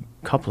two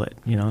couplet.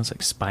 It's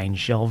like spine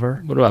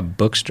shelver. What about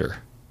bookster?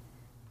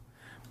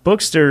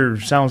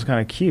 Bookster sounds kind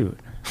of cute.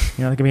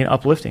 That could be an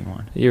uplifting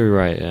one. You're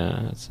right.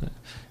 Yeah,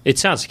 it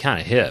sounds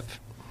kind of hip.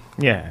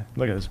 Yeah,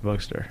 look at this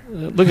bookster.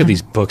 Look at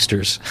these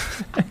booksters.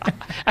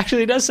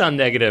 Actually, it does sound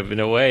negative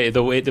in a way.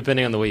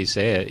 Depending on the way you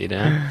say it,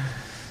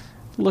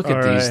 Look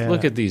at these. Yeah.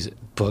 Look at these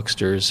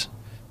booksters.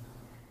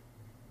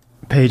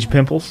 Page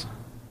pimples.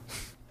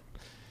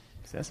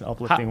 That's an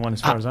uplifting one as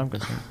far as I'm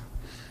concerned.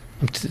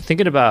 I'm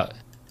thinking about.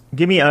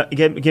 Give me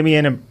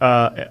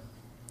a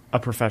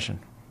profession.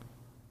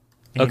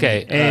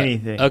 Okay.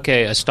 Anything.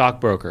 Okay, a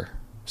stockbroker.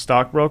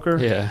 Stockbroker?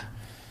 Yeah.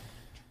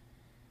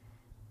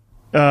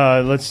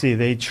 Let's see.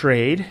 They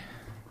trade.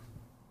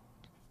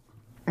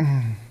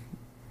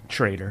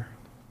 Trader.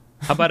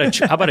 How about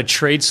a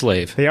trade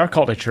slave? They are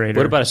called a trader.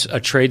 What about a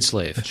trade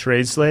slave? A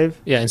trade slave?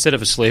 Yeah, instead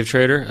of a slave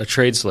trader, a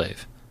trade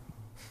slave.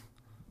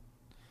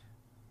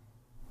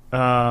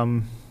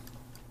 I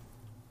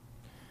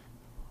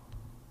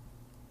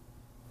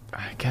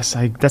guess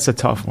that's a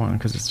tough one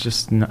because it's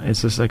just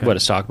like a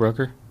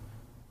stockbroker?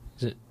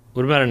 Is it?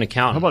 What about an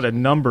accountant? How about a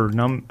number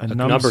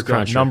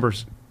cruncher?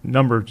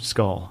 Number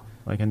skull,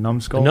 like a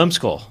numbskull. A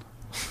numbskull.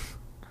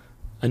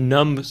 A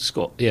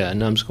numbskull. Yeah, a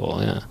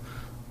numbskull. Yeah.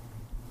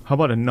 How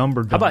about a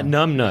number? Dumb? How about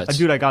numb nuts?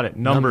 Dude, I got it.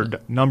 Number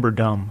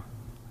dumb.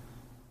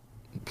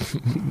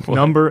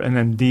 Number and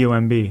then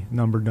DUMB.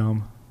 Number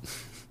dumb.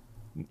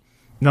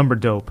 Number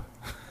dope.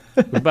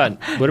 What about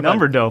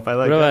number dope? I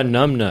like. What about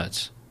numb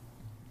nuts?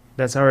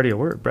 That's already a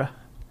word, bruh.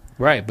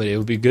 Right, but it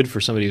would be good for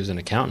somebody who's an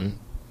accountant.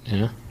 You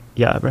know?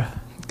 Yeah, bruh.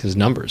 Because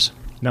numbers.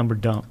 Number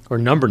dumb. Or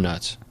number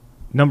nuts.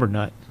 Number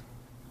nut.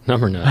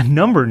 Number nut. A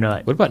number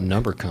nut. What about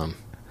number cum?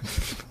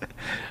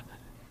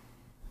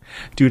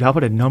 Dude, how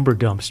about a number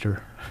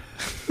dumpster?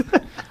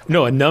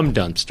 No, a numb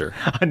dumpster.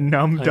 A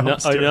numb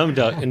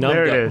dumpster.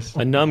 There it is.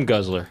 A numb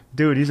guzzler.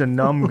 Dude, he's a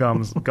numb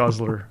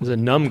guzzler. He's a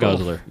numb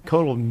guzzler.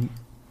 Total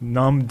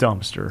numb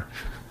dumpster.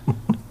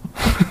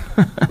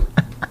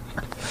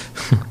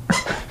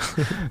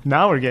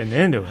 Now we're getting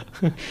into it.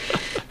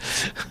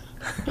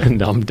 A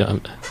numb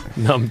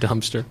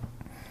dumpster.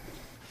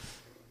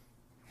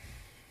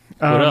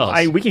 What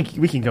else? We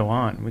can go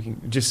on. We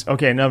can just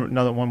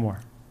another one more.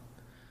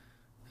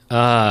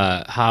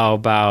 How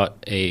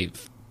about a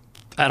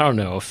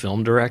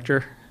film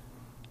director?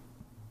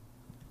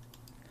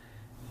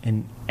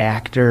 An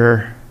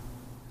actor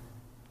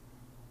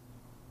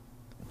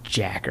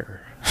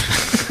jacker.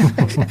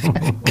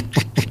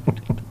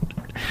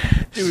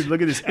 Dude,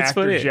 look at this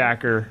actor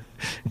jacker.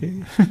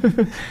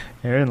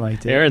 Aaron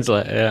liked it. Aaron's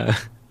like, yeah.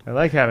 I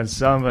like having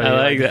somebody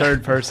like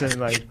third person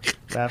like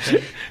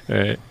laughing.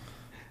 Right.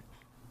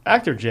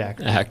 Actor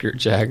jacker. Actor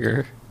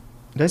jacker.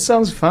 That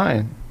sounds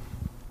fine.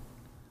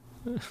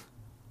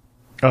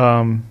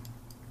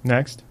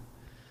 Next.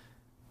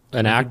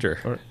 An actor.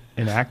 Or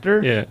an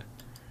actor? Yeah.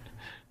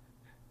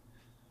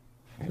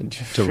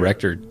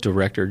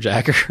 Director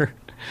jacker.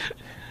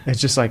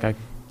 It's just like a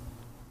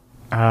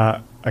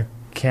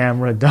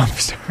camera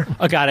dumpster.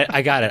 I got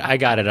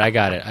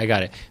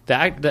it.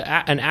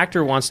 An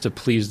actor wants to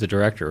please the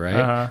director, right?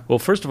 Uh-huh. Well,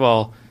 first of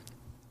all,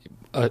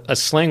 a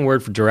slang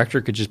word for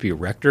director could just be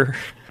rector.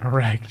 A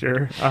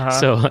rector. Uh-huh.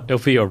 So it'll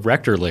be a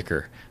rector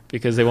liquor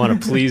because they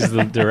want to please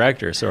the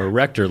director. So a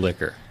rector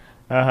liquor.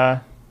 Uh-huh.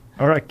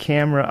 Or a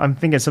camera. I'm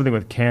thinking something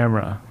with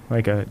camera.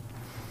 Like a...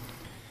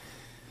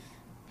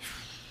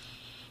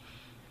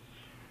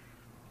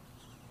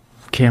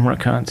 camera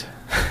cunt.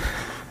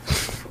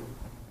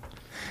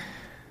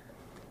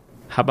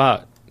 How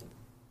about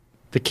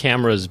the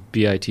camera's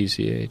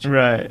bitch?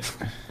 Right.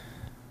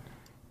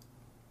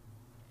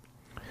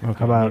 Okay,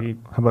 how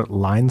about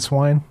line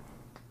swine?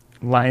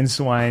 Line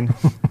swine.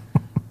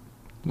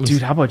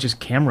 Dude, how about just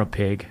camera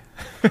pig?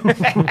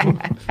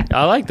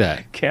 I like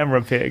that.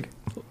 Camera pig.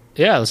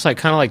 Yeah, it's like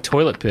kind of like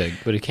toilet pig,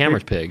 but a camera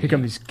pig. Here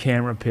come these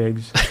camera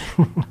pigs.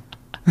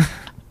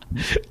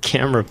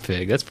 Camera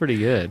pig. That's pretty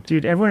good.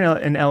 Dude, everyone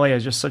in LA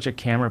is just such a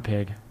camera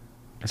pig.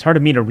 It's hard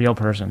to meet a real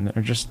person.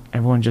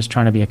 Everyone's just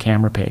trying to be a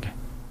camera pig.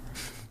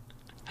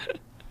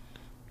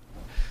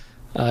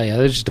 Yeah,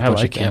 they're just a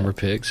bunch of camera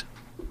pigs.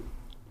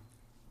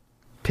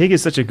 Pig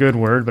is such a good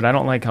word, but I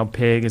don't like how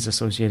pig is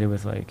associated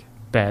with like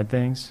bad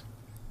things.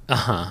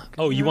 Uh-huh.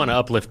 Oh, you want to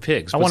uplift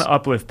pigs. I want to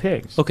uplift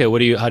pigs. Okay,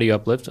 how do you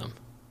uplift them?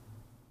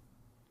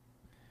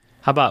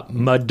 How about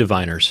mud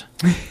diviners?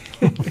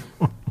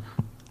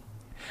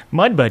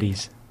 Mud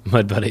buddies.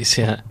 Mud buddies,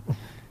 yeah.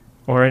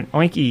 Or an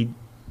oinky...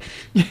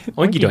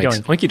 Oinky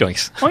doinks. Oinky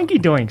doinks. Oinky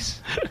doinks.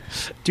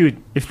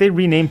 Dude, if they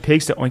rename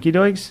pigs to oinky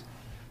doinks,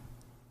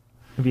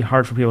 it'd be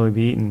hard for people to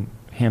be eating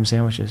ham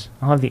sandwiches.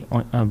 I'll have the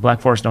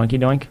Black Forest oinky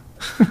doink.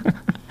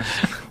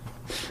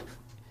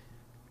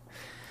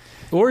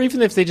 Or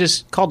even if they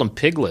just called them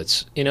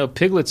piglets. You know,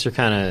 piglets are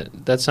kind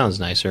of... That sounds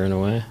nicer in a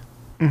way.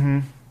 Mm-hmm.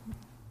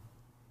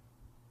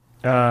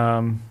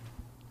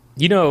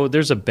 You know,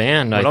 there's a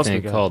band, I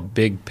think, called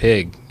Big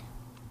Pig.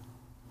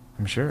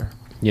 I'm sure.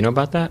 You know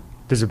about that?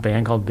 There's a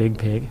band called Big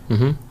Pig?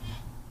 Mm-hmm.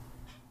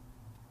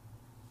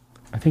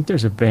 I think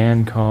there's a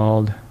band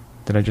called...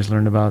 that I just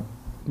learned about.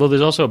 Well,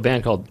 there's also a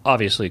band called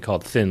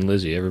Thin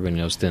Lizzy. Everybody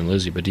knows Thin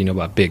Lizzy, but do you know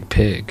about Big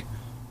Pig?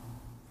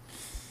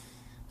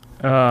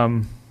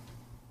 But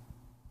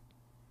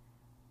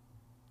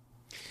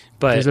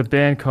there's a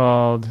band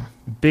called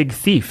Big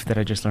Thief that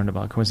I just learned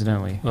about,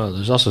 coincidentally. Oh,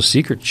 there's also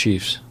Secret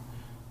Chiefs.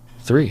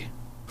 3.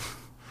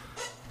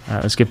 All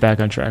right, let's get back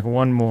on track.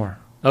 One more.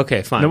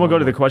 Okay, fine. Then we'll go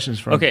to the questions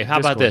from Okay, how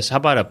Discord. about this? How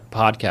about a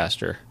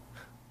podcaster?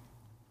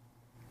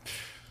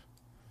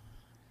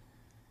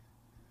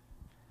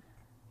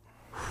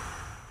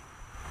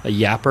 A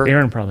yapper?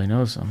 Aaron probably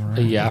knows some, right?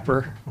 A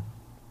yapper?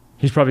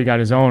 He's probably got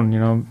his own,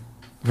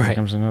 Right.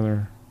 Becomes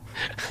another...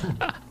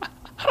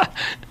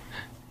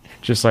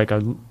 just like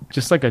a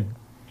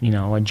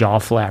a jaw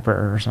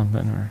flapper or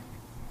something,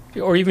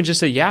 or even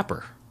just a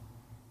yapper.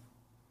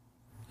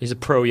 He's a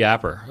pro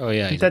yapper. Oh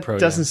yeah, he's that a pro.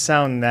 Doesn't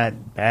sound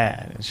that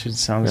bad. It should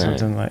sound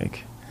something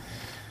like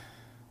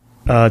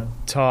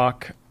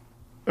talk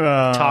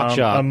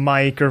jock, a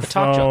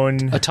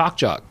microphone, a talk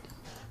jock,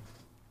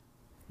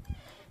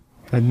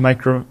 a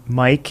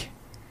mic.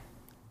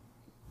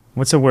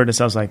 What's a word that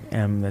sounds like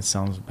M that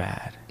sounds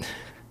bad?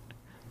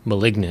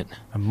 Malignant.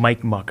 A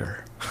mic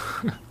mucker.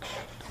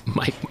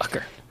 Mike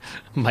Mucker.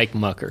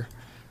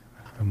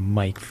 A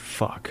mic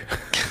fuck.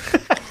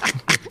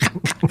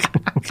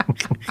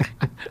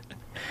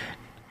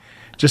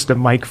 Just a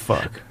mic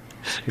fuck.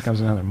 Here comes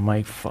another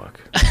mic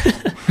fuck.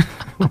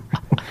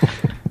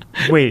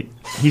 Wait,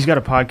 he's got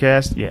a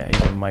podcast? Yeah,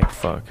 he's a mic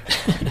fuck.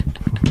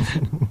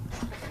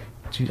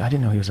 Dude, I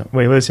didn't know he was.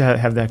 Wait, let's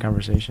have that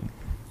conversation.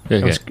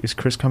 Okay. Is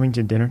Chris coming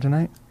to dinner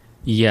tonight?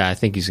 Yeah, I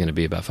think he's going to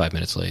be about 5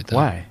 minutes late, though.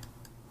 Why?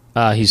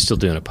 He's still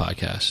doing a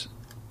podcast.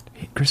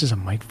 Hey, Chris is a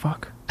mic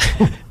fuck?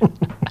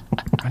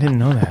 I didn't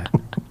know that.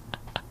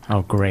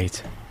 Oh,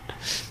 great.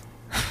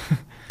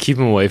 Keep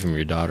him away from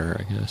your daughter,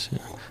 I guess. Yeah.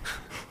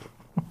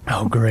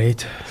 Oh,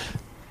 great.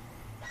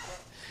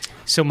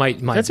 So my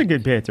that's a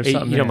good bit. There's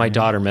something my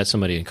daughter met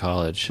somebody in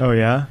college. Oh,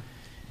 yeah?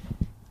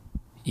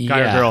 Guy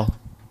or girl?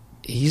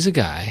 He's a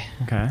guy.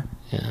 Okay.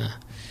 Yeah.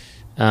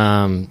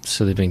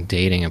 So they've been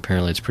dating.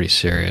 Apparently it's pretty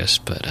serious,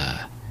 but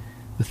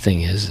the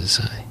thing is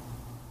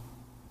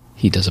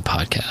he does a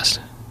podcast.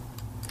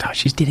 Oh,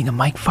 she's dating a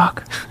mic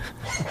fuck?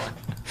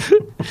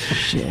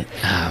 Shit.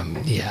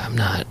 Yeah, I'm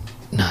not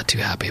too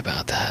happy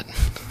about that.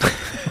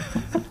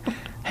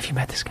 Have you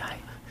met this guy?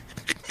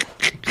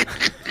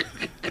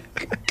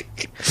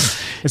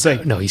 It's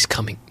like... No, he's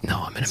coming. No,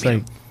 I'm going to meet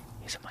him.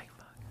 He's a mic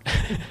fuck.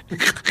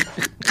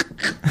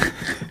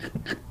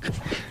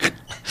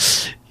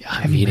 Yeah,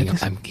 I'm meeting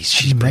him.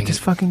 She's met this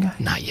fucking guy?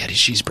 Not yet.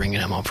 She's bringing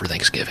him home for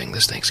Thanksgiving,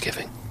 this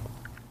Thanksgiving.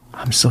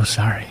 I'm so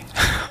sorry.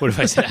 What if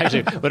I said,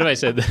 actually, what if I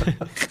said that?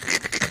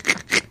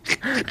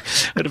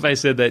 What if I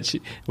said that?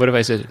 What if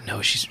I said,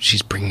 no,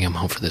 she's bringing him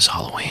home for this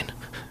Halloween.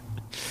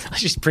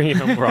 She's bringing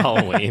him home for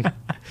Halloween.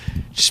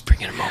 She's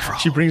bringing him home for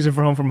Halloween. She brings him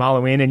home from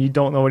Halloween, and you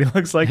don't know what he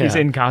looks like. Yeah. He's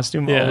in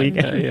costume all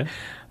weekend. Yeah.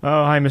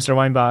 Oh, hi, Mr.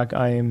 Weinbach.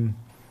 I'm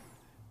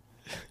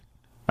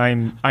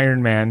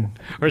Iron Man.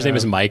 Or his name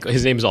is Mike.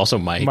 His name is also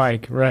Mike.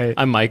 Mike, right.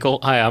 I'm Michael.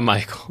 Hi, I'm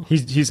Michael.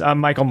 I'm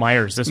Michael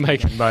Myers this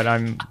weekend, but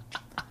I'm...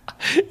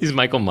 He's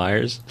Michael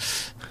Myers.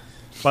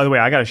 By the way,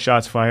 I got a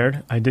shots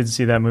fired. I did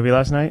see that movie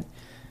last night.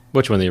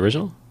 Which one, the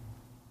original?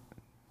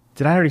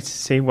 Did I already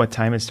say what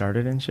time it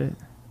started and shit?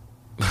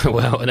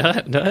 Well,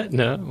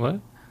 no, what?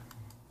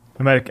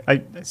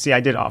 I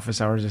did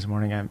office hours this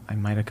morning. I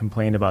might have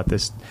complained about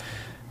this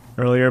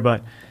earlier,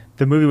 but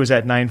the movie was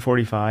at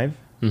 9:45.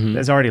 Mm-hmm.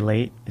 It's already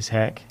late as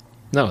heck.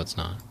 No, it's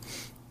not.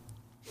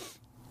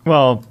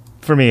 Well,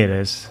 for me it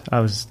is.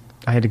 I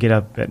had to get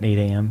up at 8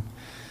 a.m.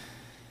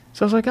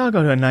 So I was like, I'll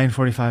go to a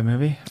 9:45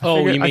 movie.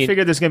 I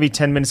figured there's going to be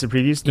 10 minutes of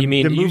previews. The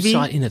movie? You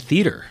saw it in a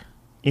theater?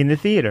 In the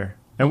theater.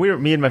 And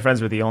me and my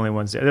friends were the only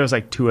ones there. There was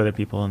like 2 other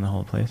people in the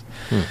whole place.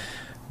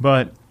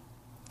 But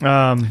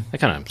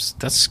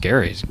that's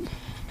scary.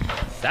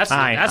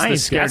 I ain't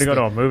scared to go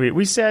to a movie.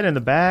 We sat in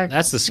the back.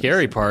 That's the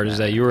scary part, is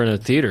that you were in a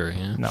theater.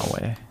 Yeah? No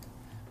way.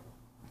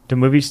 The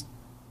movie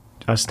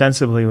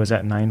ostensibly was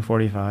at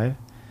 9:45.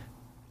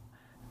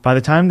 By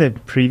the time the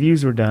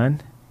previews were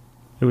done,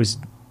 it was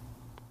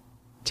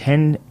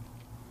 11.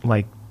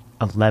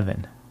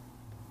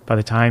 By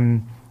the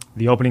time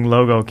the opening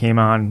logo came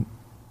on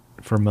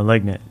for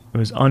Malignant, it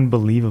was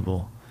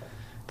unbelievable.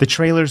 The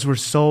trailers were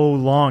so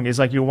long. It's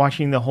like you're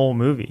watching the whole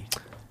movie.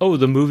 Oh,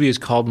 the movie is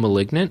called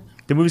Malignant?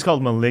 The movie's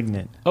called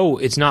Malignant. Oh,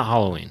 it's not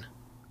Halloween.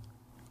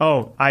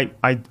 Oh,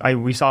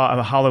 we saw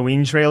a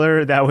Halloween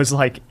trailer that was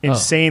like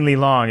insanely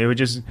long. It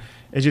just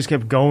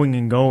kept going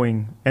and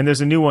going. And there's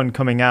a new one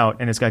coming out,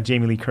 and it's got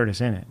Jamie Lee Curtis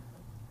in it.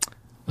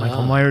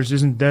 Michael Myers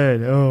isn't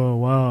dead. Oh,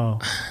 wow.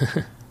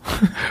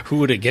 Who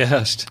would have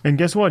guessed? And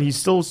guess what? He's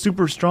still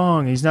super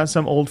strong. He's not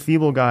some old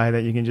feeble guy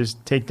that you can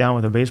just take down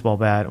with a baseball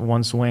bat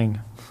one swing.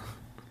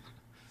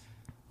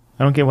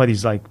 I don't get why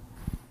these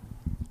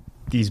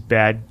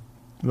bad,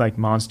 like,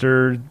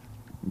 monster,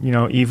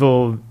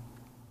 evil,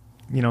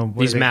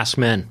 these masked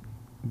men.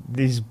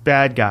 These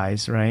bad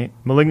guys, right?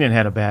 Malignant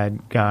had a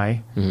bad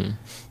guy,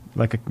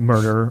 like a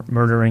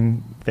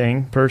murdering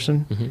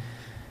person. Mm-hmm.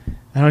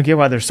 I don't get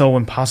why they're so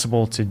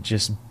impossible to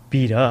just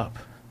beat up.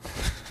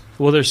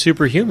 Well, they're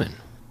superhuman.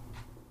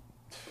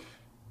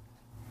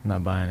 I'm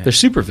not buying it. They're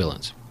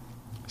supervillains.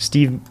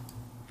 Steve,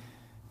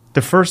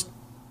 the first...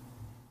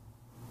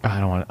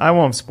 I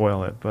won't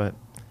spoil it, but...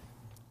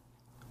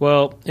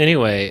 Well,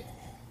 anyway...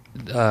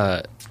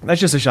 that's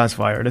just a shots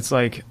fired. It's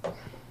like,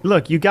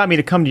 look, you got me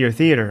to come to your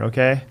theater,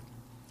 okay?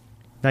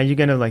 Now you're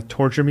going to,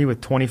 torture me with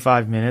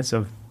 25 minutes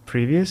of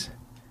previews?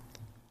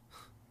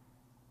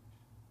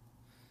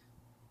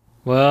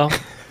 Well,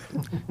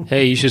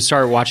 hey, you should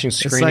start watching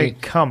screenings. It's like,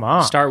 come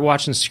on. Start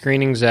watching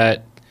screenings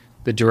at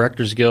the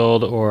Directors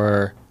Guild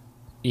or,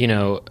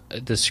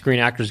 the Screen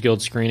Actors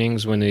Guild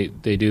screenings when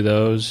they do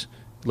those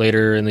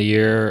later in the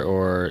year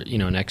or,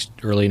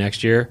 early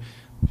next year.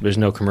 There's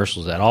no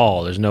commercials at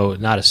all. There's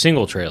not a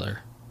single trailer.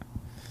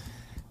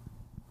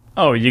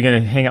 Oh, you're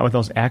gonna hang out with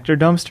those actor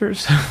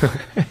dumpsters?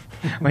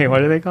 Wait,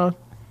 what are they called?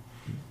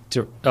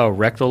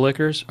 Rectal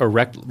lickers or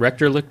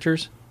rector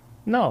lictors?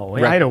 No,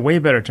 I had a way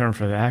better term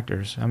for the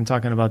actors. I'm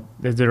talking about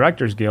the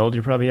Directors Guild.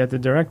 You're probably at the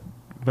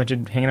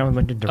hanging out with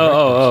a bunch of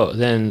directors.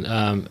 Then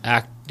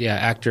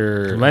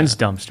actor lens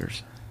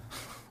dumpsters.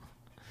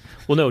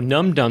 Well, no,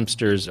 numb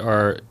dumpsters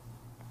are.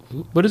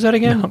 What is that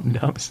again? Numb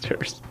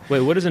dumpsters. Wait,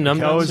 what is a numb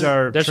dumpster? Those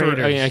are That's traders.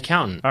 An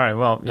accountant. All right,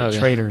 well,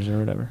 traders or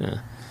whatever. Yeah.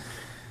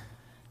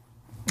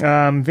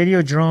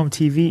 Videodrome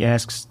TV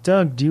asks,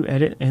 Doug, do you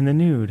edit in the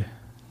nude?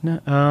 No,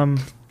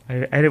 I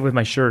edit with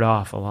my shirt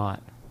off a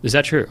lot. Is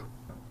that true?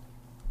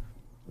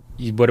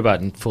 What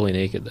about fully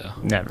naked, though?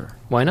 Never.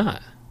 Why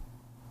not?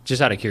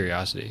 Just out of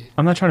curiosity.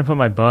 I'm not trying to put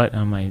my butt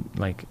on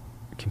my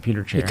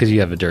computer chair. Because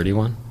you have a dirty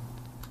one?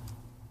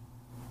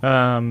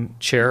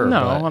 Chair or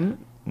butt?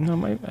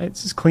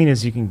 It's as clean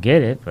as you can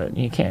get it, but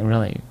you can't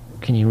really.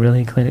 Can you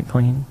really clean it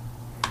clean?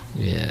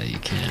 Yeah, you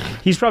can.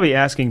 He's probably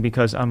asking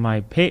because on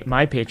my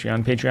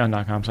Patreon,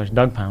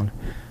 patreon.com/DougPound,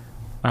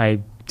 I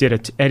did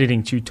an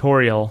editing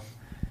tutorial,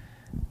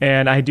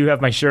 and I do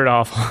have my shirt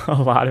off a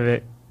lot of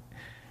it,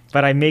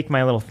 but I make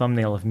my little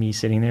thumbnail of me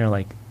sitting there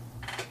like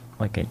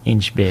an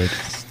inch big.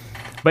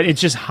 But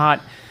it's just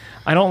hot.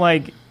 I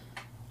like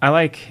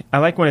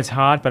when it's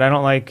hot, but I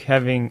like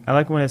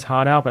when it's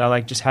hot out, but I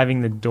like just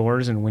having the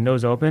doors and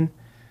windows open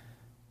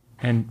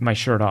and my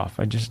shirt off.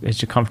 It's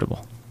just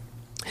comfortable.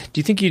 Do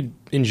you think you'd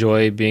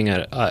enjoy being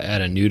at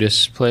a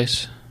nudist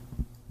place?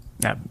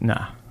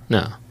 Nah.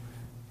 No.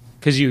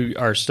 Because you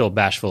are still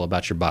bashful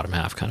about your bottom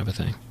half kind of a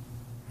thing.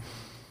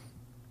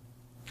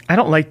 I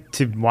don't like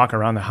to walk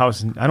around the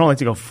house. I don't like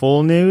to go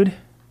full nude.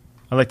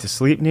 I like to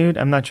sleep nude.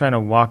 I'm not trying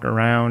to walk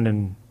around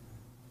and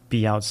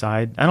be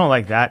outside. I don't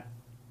like that.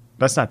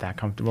 That's not that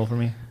comfortable for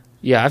me.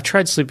 Yeah, I've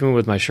tried sleeping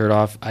with my shirt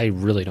off. I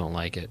really don't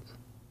like it.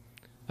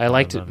 I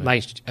like to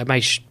my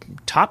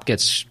top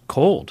gets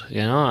cold.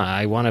 You know,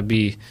 I want to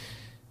be.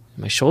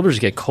 My shoulders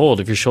get cold.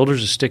 If your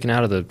shoulders are sticking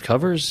out of the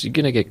covers, you're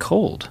gonna get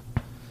cold.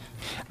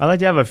 I like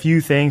to have a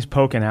few things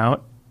poking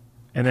out,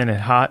 and then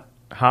it hot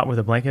with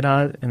a blanket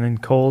on it, and then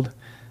cold.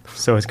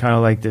 So it's kind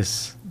of like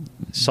this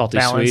salty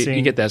sweet.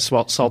 You get that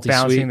salty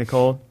balancing sweet. The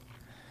cold.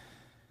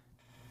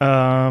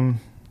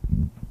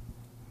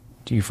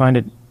 Do you find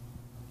it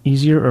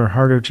easier or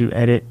harder to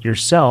edit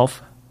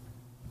yourself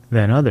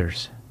than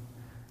others?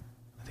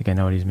 I think I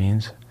know what he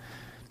means.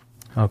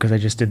 Oh, because I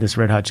just did this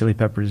Red Hot Chili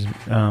Peppers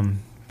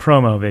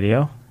promo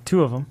video,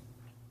 2 of them.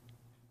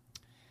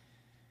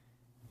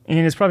 And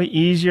it's probably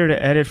easier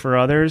to edit for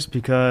others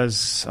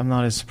because I'm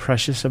not as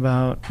precious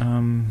about,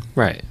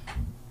 right.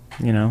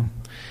 You know.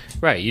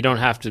 Right, you don't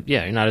have to.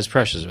 Yeah, you're not as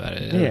precious about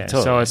it. Yeah,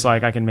 totally. So it's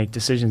like I can make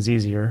decisions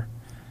easier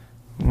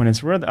when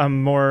it's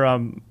I'm more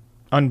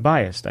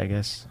unbiased, I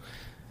guess.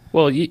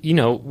 Well, you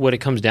know what it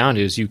comes down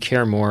to is you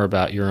care more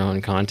about your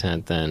own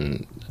content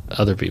than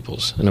other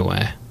people's, in a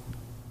way.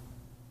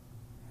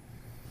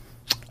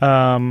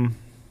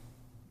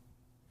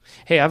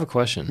 Hey, I have a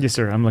question. Yes,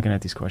 sir. I'm looking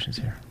at these questions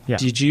here. Yeah.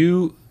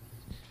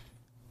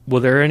 Were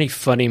there any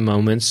funny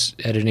moments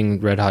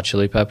editing Red Hot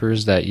Chili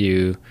Peppers that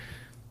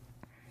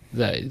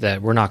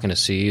that we're not going to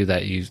see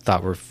that you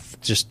thought were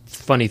just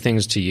funny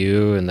things to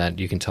you and that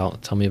you can tell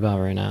me about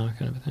right now,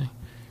 kind of a thing?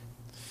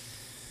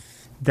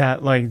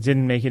 That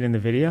didn't make it in the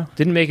video?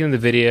 Didn't make it in the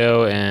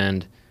video,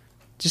 and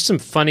just some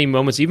funny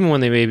moments, even when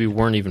they maybe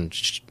weren't even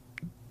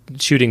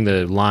shooting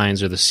the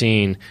lines or the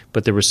scene,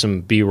 but there was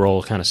some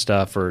B-roll kind of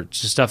stuff or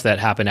just stuff that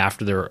happened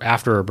after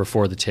or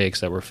before the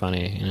takes that were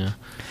funny, you know?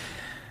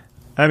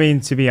 I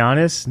mean, to be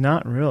honest,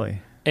 not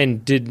really.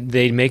 And did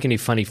they make any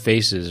funny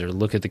faces or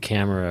look at the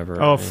camera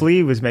ever? Oh,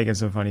 Flea was making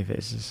some funny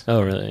faces.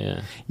 Oh, really?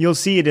 Yeah. You'll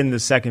see it in the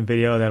second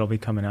video that'll be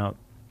coming out.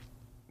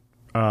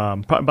 By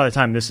the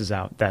time this is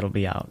out, that'll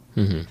be out.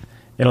 Mm-hmm.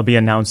 It'll be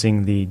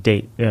announcing the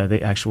date,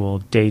 the actual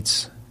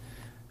dates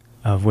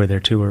of where their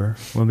tour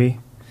will be.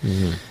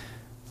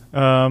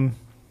 Mm-hmm.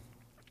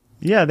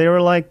 Yeah, they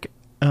were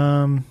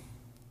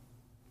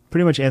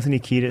pretty much Anthony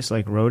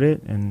Kiedis wrote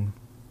it, and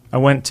I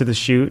went to the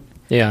shoot.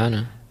 Yeah, I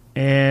know.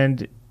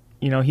 And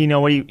he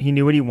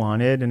knew what he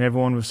wanted, and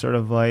everyone was sort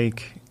of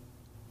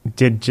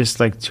did just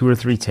 2 or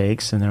 3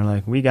 takes, and they're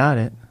like, we got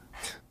it.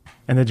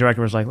 And the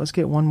director was like, let's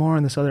get one more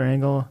on this other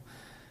angle.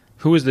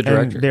 Who was the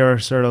director? And they were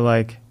sort of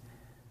like,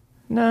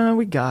 no,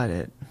 we got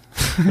it.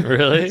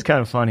 Really? It's kind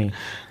of funny.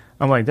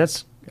 I'm like,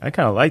 I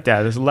kind of like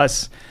that. There's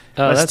less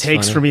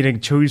takes funny for me to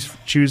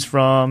choose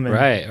from. And,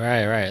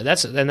 right.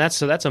 That's a moment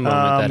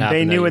that happened.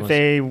 They knew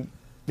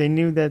they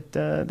knew that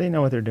they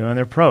know what they're doing.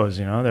 They're pros,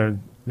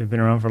 They've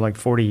been around for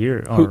 40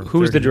 years. Who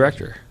was the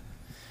director?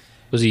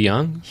 Was he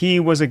young? He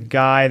was a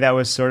guy that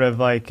was sort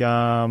of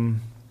an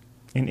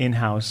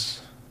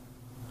in-house.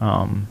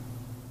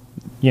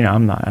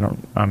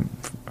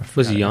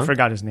 Was he young? I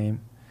forgot his name.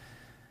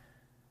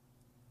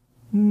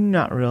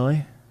 Not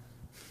really.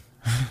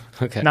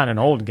 Okay. Not an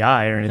old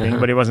guy or anything,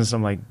 but he wasn't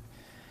some I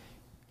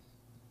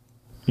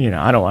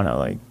don't want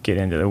to get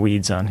into the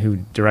weeds on who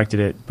directed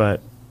it,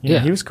 but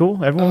he was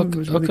cool. Everyone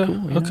was really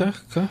cool. Okay,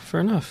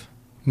 fair enough.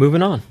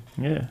 Moving on.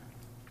 Yeah.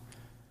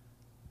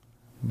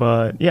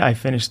 But yeah, I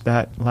finished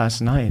that last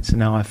night, so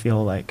now I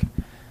feel like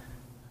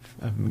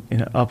I'm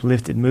in an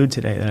uplifted mood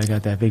today that I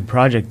got that big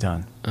project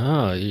done.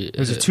 Oh, it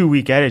was a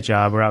 2-week edit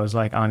job where I was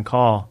like on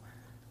call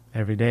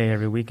every day,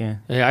 every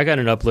weekend. Hey, I got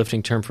an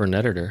uplifting term for an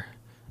editor,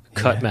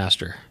 cut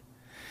master.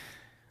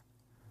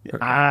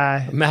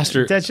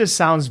 Master. That just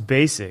sounds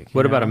basic.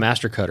 What about a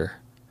master cutter?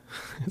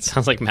 It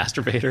sounds like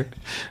masturbator,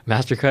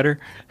 master cutter.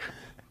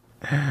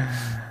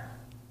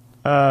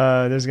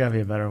 There's got to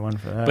be a better one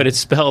for that. But it's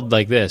spelled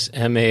like this: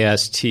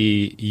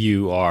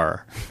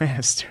 M-A-S-T-U-R.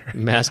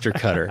 Master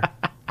cutter.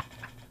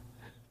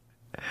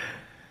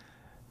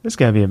 There's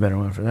got to be a better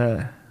one for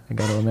that. I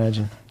got to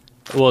imagine.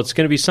 Well, it's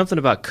going to be something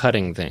about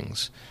cutting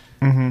things.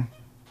 Mm-hmm.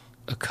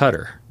 A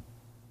cutter.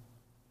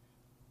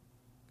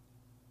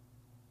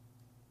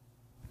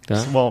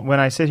 Huh? Well,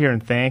 when I sit here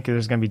and think,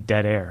 there's going to be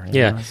dead air.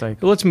 Yeah. It's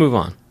like, well, let's move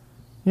on.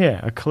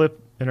 Yeah, a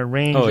clip, an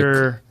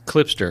arranger. Oh,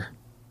 clipster.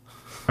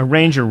 A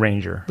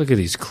ranger. Look at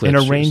these clips. An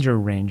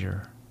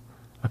arranger.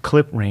 A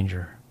clip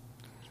ranger.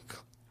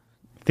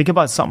 Think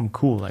about something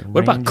cool like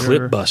what ranger, about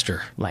clip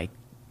buster? Like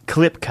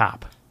clip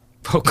cop.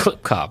 Oh,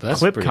 clip cop. That's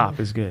clip cop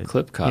is good.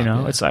 Clip cop. You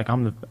know, it's like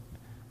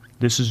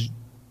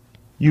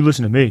you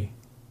listen to me.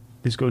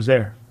 This goes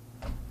there.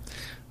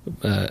 You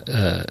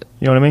know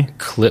what I mean?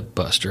 Clip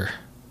buster.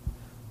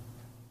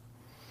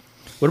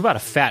 What about a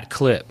fat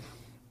clip?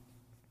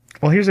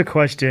 Well, here's a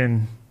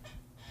question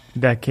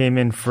that came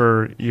in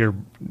for the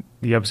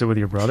episode with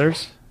your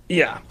brothers.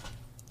 Yeah.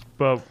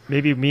 But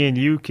maybe me and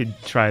you could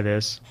try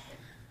this.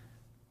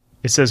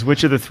 It says,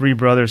 which of the 3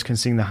 brothers can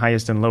sing the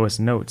highest and lowest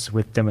notes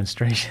with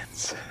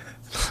demonstrations?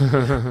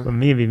 But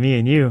maybe me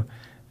and you,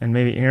 and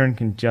maybe Aaron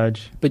can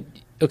judge. But,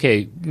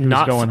 okay,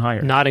 not going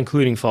higher. Not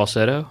including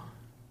falsetto?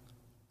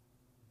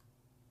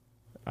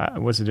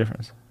 What's the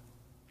difference?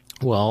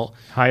 Well,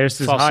 highest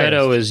is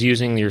falsetto highest. Is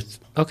using your...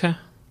 okay.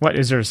 What,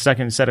 is there a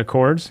second set of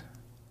chords?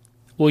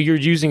 Well, you're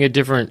using a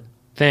different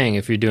thing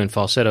if you're doing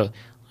falsetto.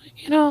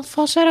 You know,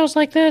 falsetto's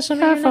like this.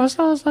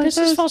 Falsetto's like this.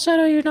 This is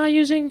falsetto, you're not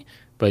using...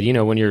 But, you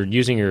know, when you're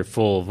using your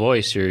full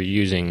voice, you're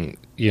using,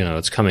 you know,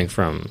 it's coming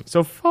from...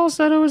 So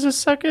falsetto is a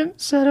second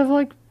set of,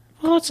 like...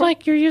 Well, it's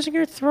like you're using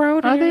your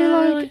throat. Are they,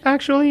 like,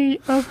 actually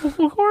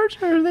vocal cords,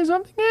 or are they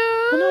something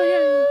else? Well, no,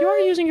 yeah, you are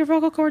using your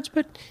vocal cords,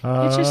 but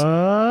it's just...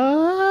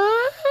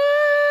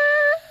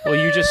 Well,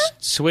 you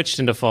just switched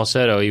into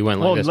falsetto. You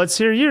went like this. Let's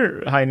hear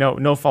your high note.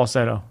 No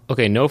falsetto.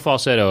 Okay, no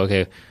falsetto.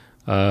 Okay.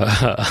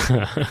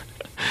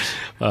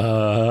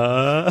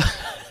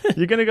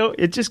 You're going to go...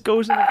 It just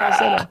goes into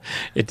falsetto.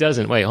 It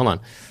doesn't. Wait, hold on.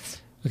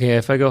 Okay,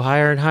 if I go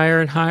higher and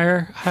higher and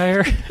higher.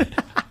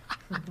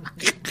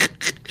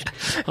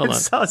 Hold on. It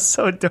sounds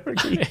so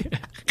dorky.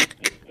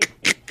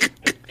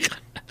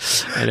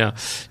 I know.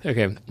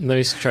 Okay, let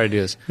me try to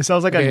do this. It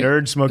sounds like a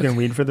nerd smoking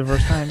weed for the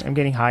first time. I'm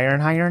getting higher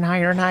and higher and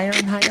higher and higher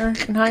and higher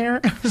and higher.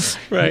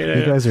 Right.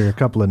 You guys are a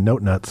couple of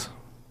note nuts.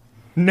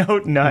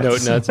 Note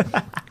nuts.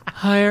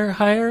 Higher.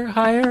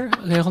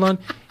 Okay, hold on.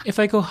 If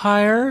I go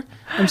higher,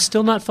 I'm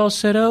still not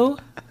falsetto.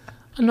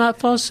 I'm not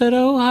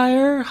falsetto.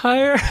 Higher.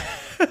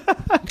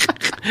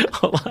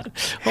 Hold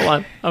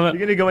on. You're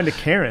going to go into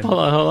Karen. Hold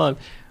on.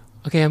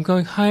 Okay, I'm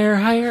going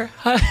higher.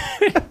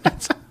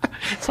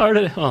 It's hard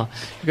to... Oh,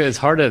 okay, it's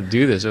hard to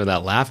do this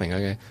without laughing.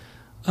 Okay.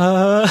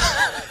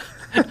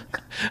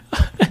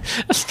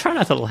 Let's try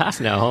not to laugh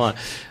now. Hold on.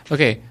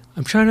 Okay,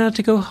 I'm trying not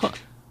to go...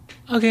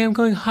 Okay, I'm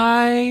going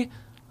high,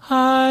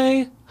 la,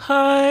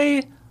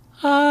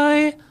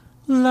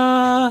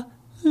 la,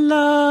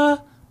 la,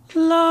 la,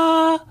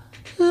 la,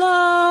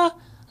 la,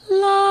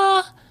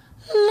 la.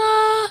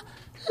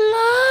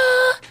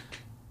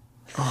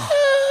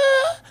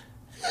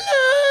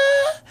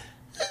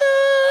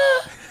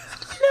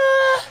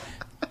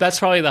 That's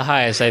probably the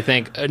highest, I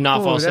think.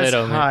 Not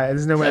falsetto. That's high.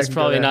 There's no way that's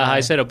probably not high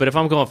falsetto. But if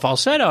I'm going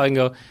falsetto, I can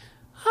go.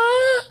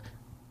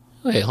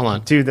 Wait, hold on,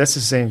 dude. That's the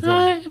same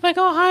thing. If I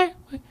go high,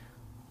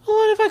 hold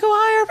on. If I go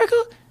higher, if I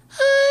go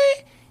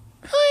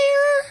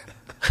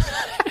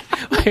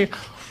higher. Wait.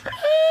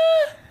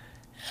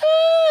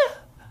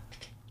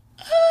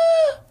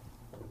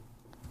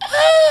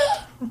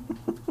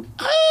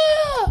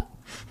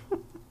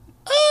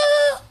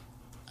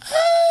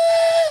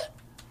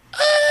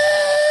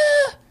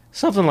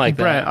 Something like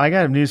Brett, that. I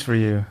got news for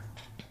you.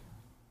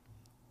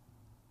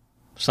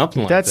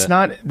 Something like That's that.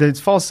 not the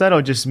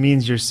falsetto. Just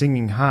means you're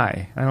singing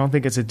high. I don't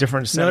think it's a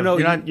different set. No,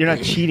 you're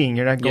not cheating.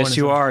 You're not going. Yes,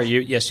 you are.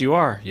 Yes, you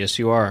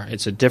are.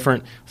 It's a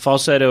different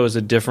falsetto. It's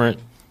a different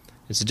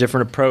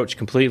approach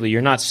completely.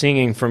 You're not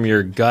singing from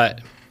your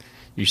gut.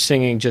 You're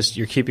singing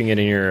you're keeping it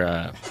in your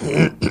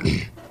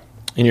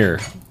in your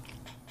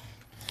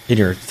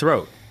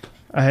throat.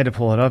 I had to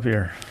pull it up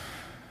here.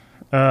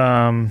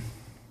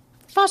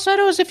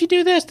 Falsetto is if you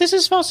do this. This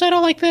is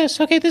falsetto like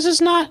this. Okay, this is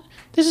falsetto.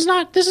 This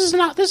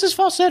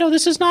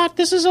is not.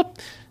 This is a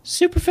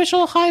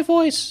superficial high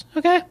voice.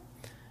 Okay.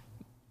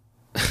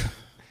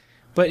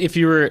 But if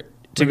you were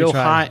to go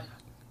high.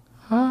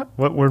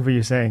 What word were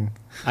you saying?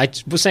 I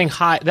was saying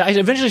high. I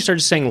eventually started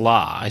saying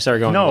la. I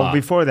started going la. No,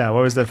 before that,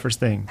 what was the first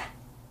thing?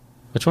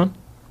 Which one?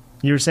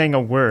 You were saying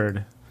a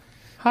word.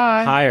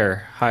 Hi.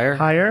 Higher.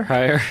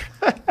 Higher?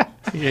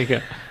 Here you go.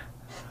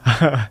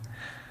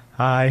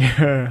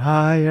 Higher,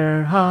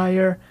 higher, higher,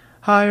 higher,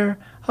 higher,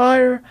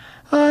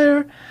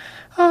 higher,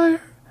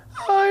 higher,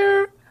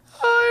 higher,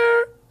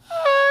 higher,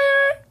 higher,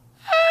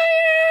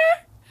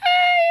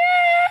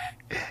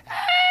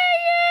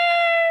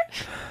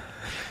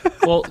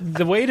 Well,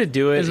 the way to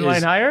do it Is the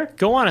line higher?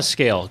 Go on a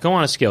scale. Go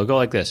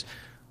like this.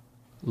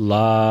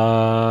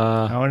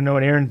 La. I want to know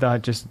what Aaron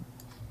thought, just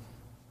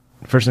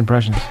first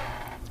impressions.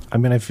 I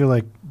mean, I feel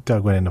like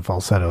Doug went into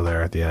falsetto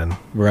there at the end.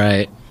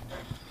 Right.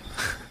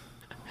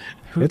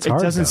 It's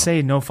hard, It doesn't though.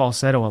 say no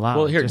falsetto allowed.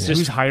 Well, here, just just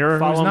who's higher or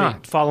follow who's me.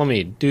 not. Follow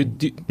me.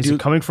 Is it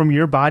coming from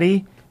your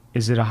body?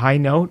 Is it a high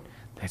note?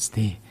 That's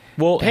the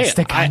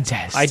the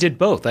contest. I did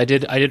both. I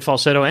did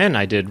falsetto and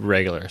I did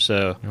regular.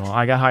 So Well,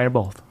 I got higher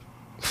both.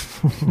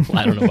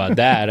 I don't know about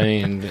that. I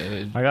mean,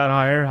 I got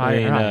higher,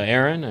 higher.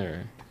 Aaron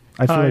or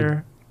I feel higher,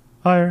 like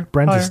higher.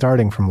 Brent higher. is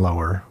starting from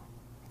lower,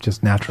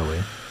 just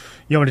naturally.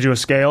 You want me to do a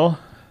scale?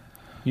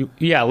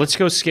 yeah. Let's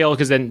go scale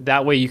because then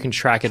that way you can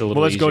track it a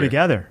little. Well, let's go easier.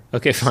 together.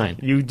 Okay, fine.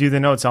 You do the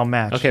notes, I'll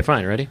match. Okay,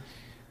 fine. Ready?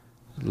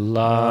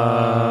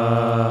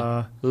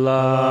 La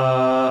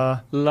la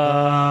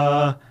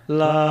la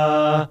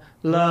la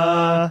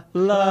la la la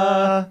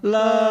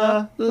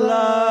la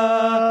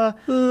la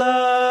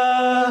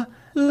la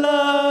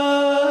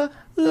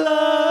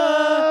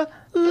la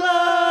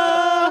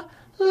la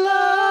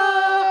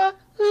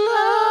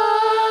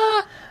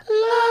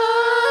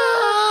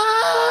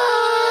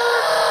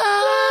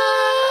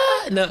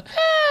no.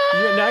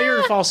 Now you're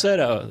in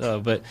falsetto, though,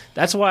 but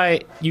that's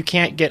why you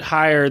can't get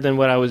higher than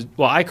what I was.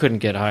 Well, I couldn't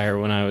get higher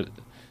when I was.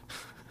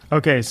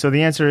 Okay, so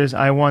the answer is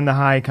I won the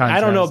high contest.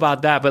 I don't know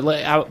about that, but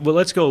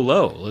let's go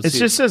low. Let's It see.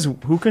 just says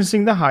who can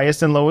sing the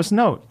highest and lowest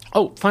note.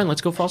 Oh, fine.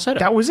 Let's go falsetto.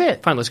 That was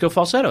it. Fine. Let's go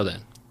falsetto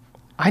then.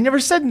 I never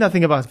said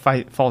nothing about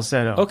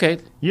falsetto. Okay.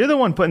 You're the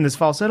one putting this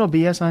falsetto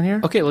BS on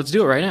here. Okay. Let's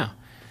do it right now.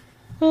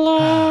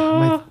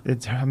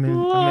 I'm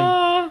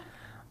in.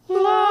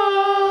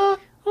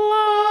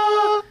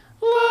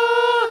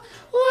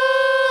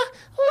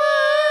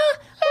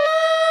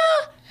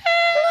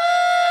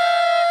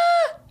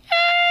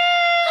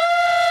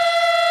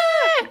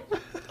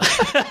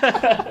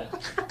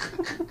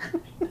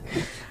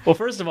 Well,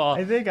 first of all,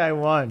 I think I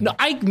won. no,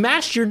 I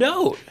matched your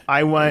note.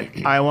 I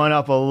went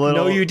up a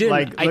little. No, you didn't.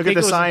 Like, I look think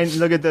at the it was- sign.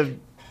 Look at the.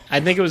 I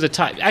think it was a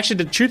tie.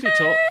 Actually, the truth be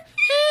told.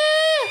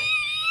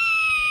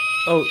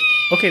 Oh,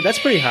 okay. That's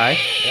pretty high.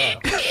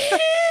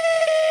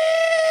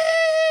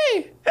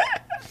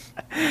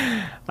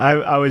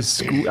 I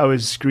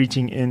was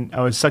screeching in.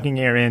 I was sucking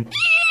air in.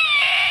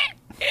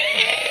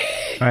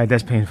 All right,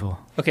 that's painful.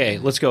 Okay,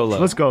 let's go low.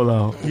 Let's go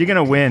low. You're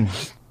gonna win.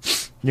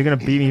 You're gonna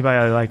beat me by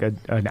an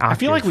octave. I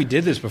feel like we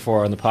did this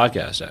before on the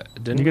podcast,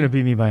 didn't You're we? gonna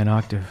beat me by an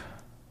octave.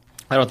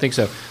 I don't think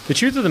so. The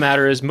truth of the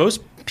matter is,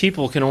 most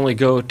people can only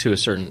go to a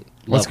certain level.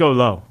 Let's go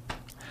low.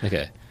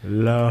 Okay.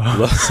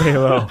 Low. Say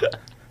low.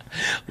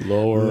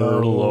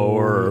 Lower.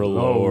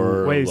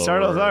 Wait,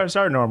 lower.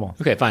 start normal.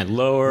 Okay, fine.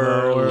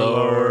 Lower.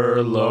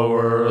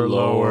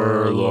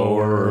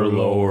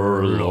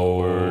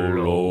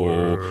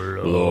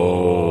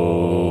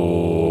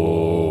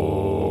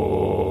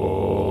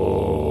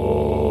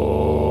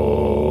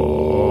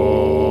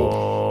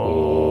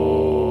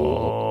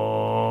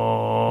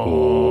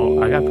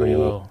 I got pretty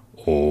low.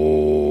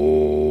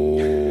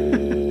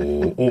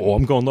 Oh,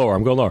 I'm going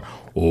lower.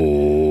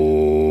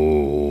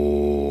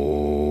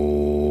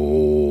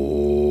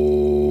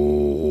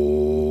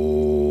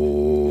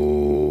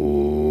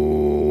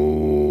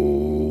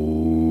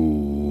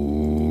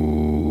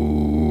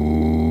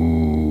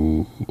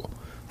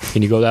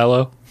 Can you go that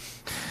low?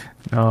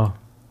 No,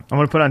 I'm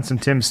gonna put on some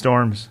Tim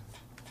Storms.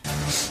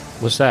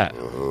 What's that?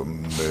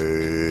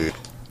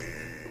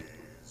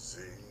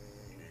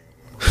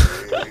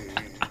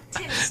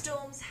 Tim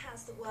Storms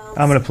has the world's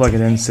I'm gonna plug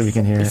it in so we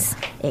can hear it.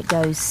 It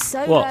goes so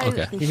Well, low.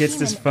 okay. the He hits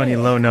this human funny ear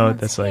low note cannot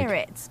that's like- hear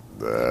it.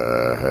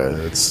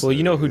 Well,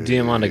 you know who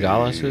Diamanda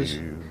Gallas is?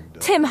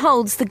 Tim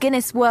holds the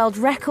Guinness World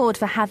Record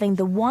for having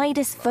the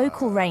widest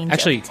vocal range.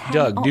 Actually, of 10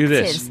 Doug, do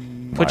this. octaves.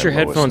 Put your My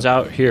lowest headphones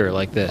out here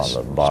like this. on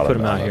the Just bottom, put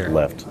them out on the here.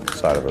 left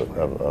side of it.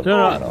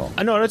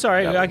 No, that's all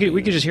right.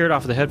 We could just hear it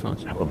off of the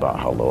headphones. About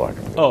how low I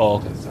can. Oh,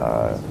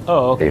 okay.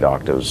 Okay. 8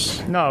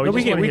 octaves. No, No, we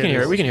just can wanna hear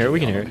it. this. We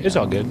can hear it. It's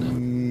all good.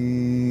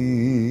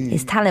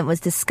 His talent was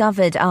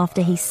discovered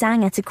after he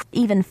sang at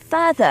even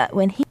further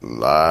when he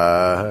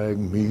Like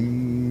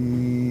me.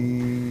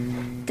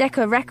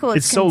 Decca Records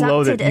It's so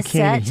low that conducted you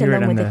a can't even search hear it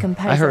along on with the the-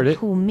 composer I heard it.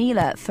 Paul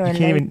Miller for You a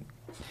can't even.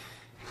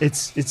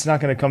 It's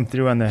not gonna come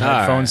through on the All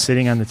headphones right.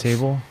 sitting on the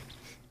table.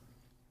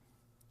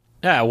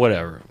 Yeah,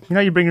 whatever. You know,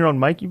 you bring your own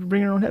mic. You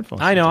bring your own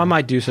headphones. I know I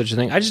might do such a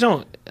thing. I just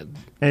don't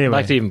Anyway,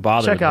 like to even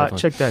bother. check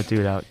with headphones. that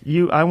dude out.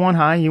 I won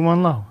high. You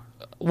won low.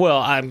 Well,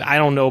 I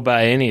don't know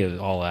about any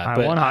of all that, I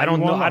but won high, I don't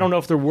you know. won low. I don't know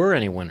if there were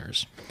any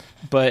winners.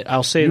 But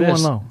I'll say You won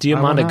this: low. I won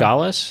Diamanda high.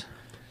 Gallas.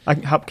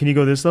 Can you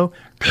go this low?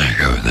 Can I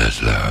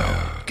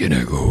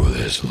go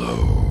this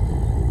low?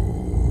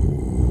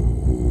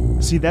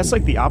 See, that's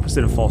like the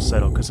opposite of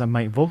falsetto because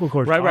my vocal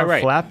cords are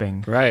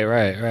flapping.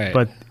 Right.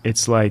 But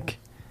it's like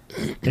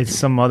it's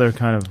some other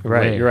kind of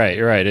way. You're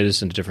right. It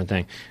is a different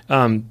thing.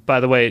 By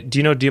the way, do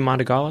you know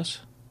Diamanda Gallas?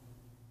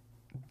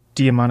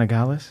 Diamanda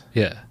Gallas?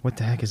 Yeah. What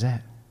the heck is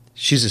that?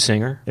 She's a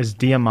singer. Is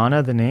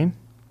Diamanda the name?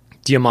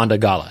 Diamanda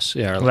Gallas.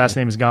 Yeah. Her last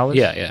name is Gallas?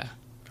 Yeah.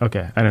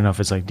 Okay. I don't know if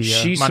it's like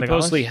Diamanda She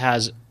supposedly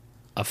has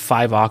a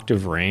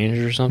 5-octave range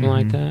or something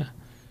like that.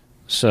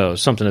 So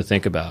something to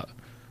think about.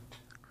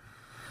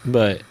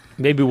 But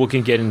maybe we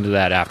can get into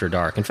that after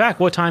dark. In fact,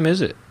 what time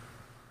is it?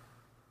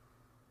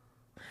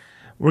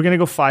 We're going to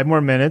go 5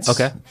 more minutes.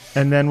 Okay.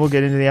 And then we'll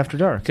get into the after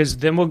dark. Because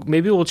then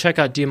we'll check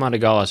out Diamanda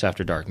Gallas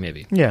after dark,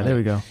 maybe. Yeah, there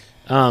we go.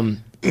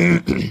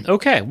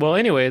 Okay. Well,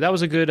 anyway, that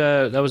was a good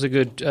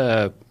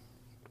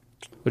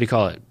what do you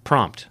call it?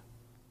 Prompt.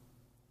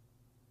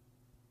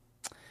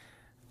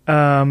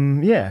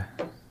 Yeah.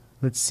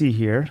 Let's see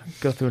here.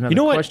 Go through another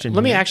question.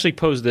 Let me actually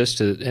pose this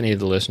to any of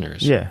the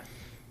listeners. Yeah.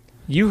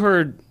 You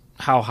heard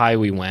how high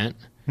we went.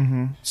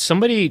 Mm-hmm.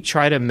 Somebody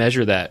try to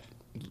measure that.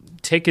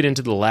 Take it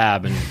into the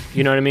lab, and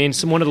you know what I mean.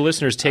 One of the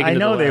listeners take it. I into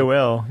know the lab. they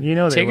will. You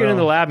know they will. Take it in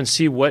the lab and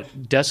see what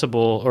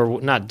decibel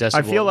or not decibel.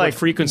 I feel like what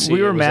frequency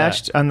we were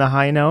matched on the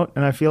high note,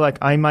 and I feel like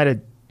I might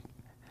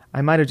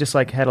have just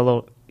like had a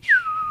little.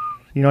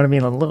 You know what I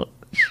mean? A little.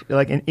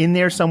 Like in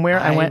there somewhere,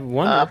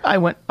 I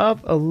went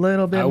up a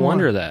little bit. I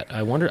wonder that.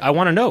 I want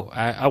to know.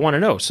 I want to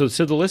know. So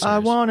to the listeners, I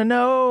want to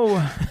know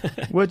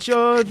what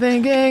you're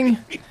thinking.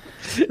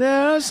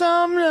 There are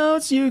some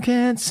notes you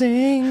can't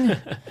sing.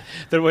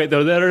 There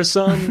are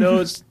some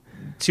notes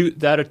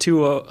that are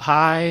too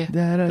high.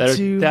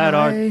 There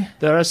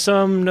are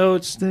some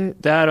notes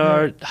that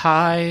are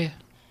high.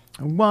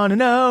 I want to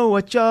know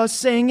what you're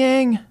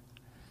singing.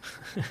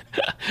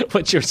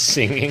 What you're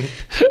singing.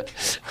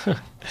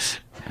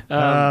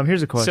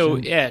 Here's a question. So,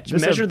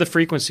 measure the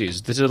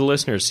frequencies to the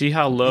listeners. See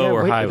how low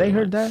or high. They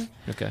heard that?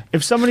 Okay.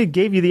 If somebody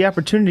gave you the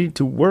opportunity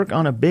to work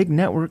on a big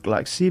network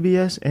like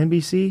CBS,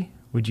 NBC,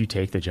 would you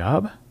take the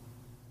job?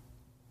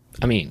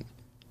 I mean,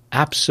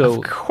 absolutely.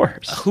 Of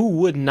course. Who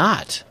would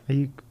not?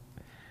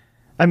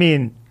 I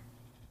mean,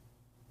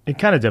 it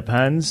kind of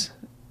depends.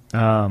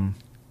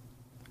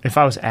 If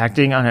I was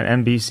acting on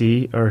an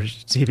NBC or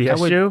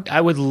CBS show, I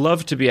would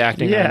love to be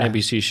acting on an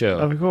NBC show.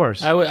 Of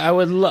course, I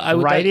would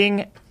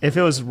writing. If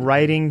it was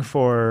writing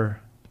for,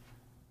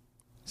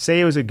 say,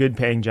 it was a good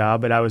paying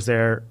job, but I was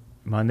there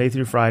Monday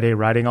through Friday,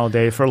 writing all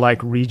day for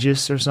like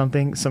Regis or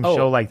something, some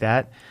show like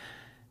that.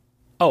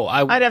 Oh,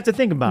 I'd have to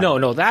think about it.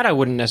 No, that I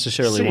wouldn't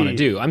necessarily want to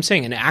do. I'm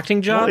saying an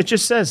acting job. Well, it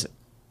just says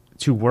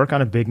to work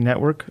on a big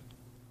network.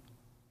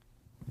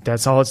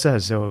 That's all it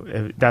says.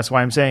 So that's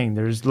why I'm saying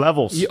there's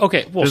levels.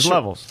 Okay, well, there's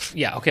levels.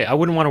 Yeah, okay. I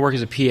wouldn't want to work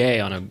as a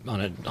PA on a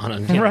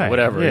right,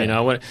 whatever, yeah. you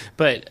know.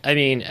 But I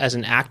mean, as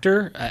an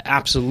actor, I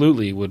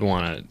absolutely would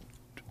want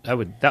to. I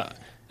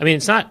mean,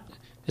 it's not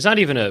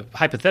even a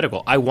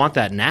hypothetical. I want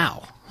that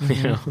now. Mm-hmm.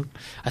 You know,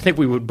 I think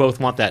we would both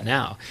want that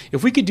now.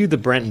 If we could do the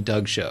Brent and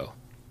Doug show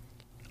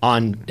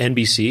on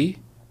NBC,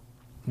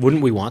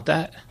 wouldn't we want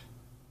that?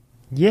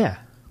 Yeah.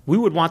 We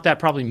would want that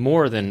probably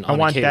more than on I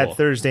want cable. that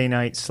Thursday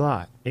night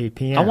slot, 8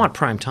 p.m. I want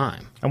prime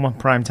time. I want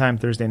prime time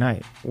Thursday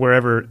night.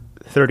 Wherever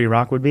 30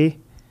 Rock would be,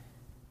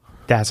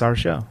 that's our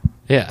show.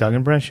 Yeah. Doug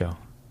and Brent show.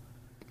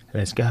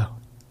 Let's go.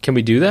 Can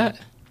we do that?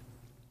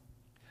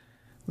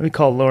 Let me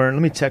call Lauren.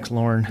 Let me text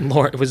Lauren.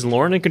 Was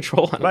Lauren in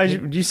control?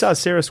 You saw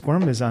Sarah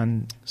Squirm is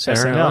on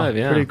Saturday SNL. Night Live,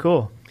 yeah. Pretty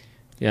cool.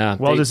 Yeah.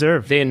 Well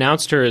deserved. They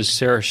announced her as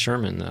Sarah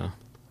Sherman, though.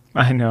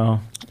 I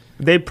know.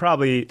 They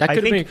probably. That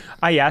could be.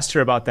 I asked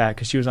her about that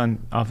because she was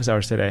on Office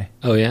Hours today.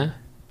 Oh yeah.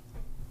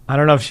 I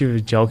don't know if she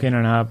was joking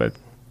or not, but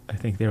I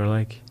think they were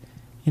like,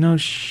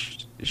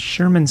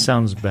 Sherman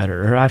sounds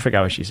better. Or I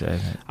forgot what she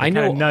said. I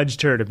know.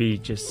 Nudged her to be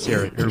just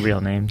Sarah, her real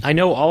name. I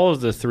know all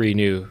of the 3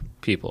 new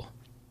people.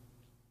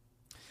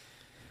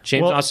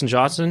 James Austin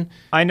Johnson.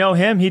 I know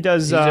him. He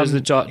does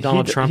the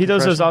Donald Trump. He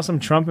does impression. those awesome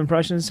Trump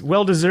impressions.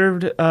 Well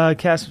deserved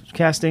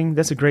casting.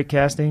 That's a great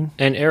casting.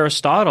 And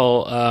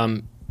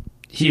Aristotle.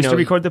 He used to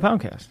record the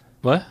Poundcast.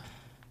 What?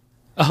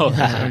 Oh,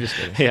 I'm just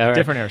kidding. Yeah, right.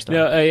 Different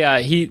Aristotle. No,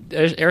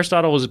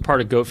 Aristotle was a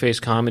part of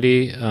Goatface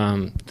Comedy.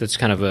 That's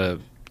kind of a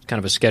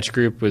sketch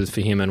group with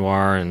Fahim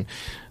Anwar and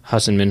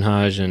Hassan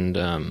Minhaj and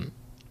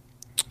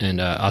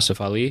Asif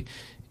Ali,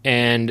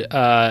 and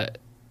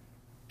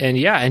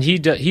he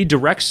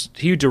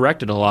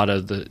directed a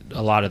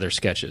lot of their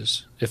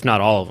sketches, if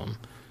not all of them.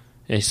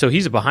 And so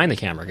he's a behind the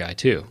camera guy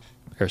too,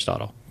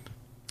 Aristotle.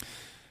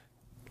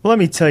 Well, let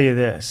me tell you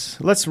this.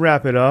 Let's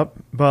wrap it up,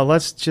 but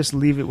let's just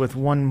leave it with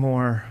one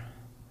more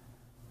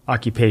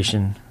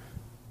occupation.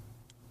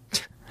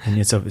 And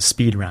it's a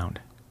speed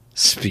round.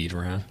 Speed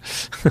round.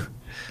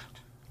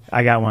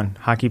 I got one.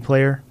 Hockey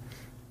player.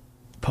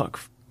 Puck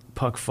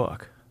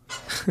fuck.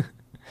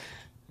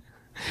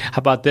 How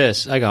about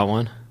this? I got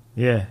one.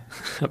 Yeah.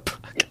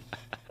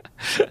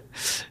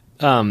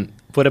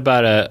 What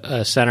about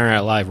a Saturday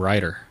Night Live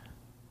writer?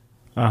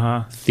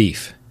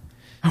 Thief.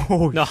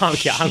 Oh, no, I'm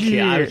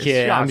kidding.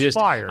 Shots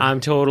fired. I'm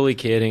totally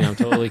kidding.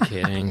 Completely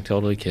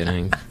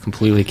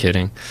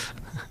kidding.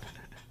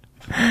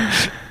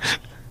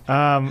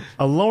 A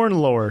Lorne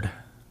Lord.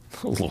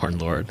 Lorne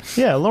Lord.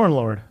 Yeah, Lorne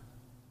Lord.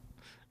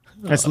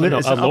 That's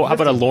No, how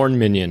about a Lorne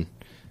minion?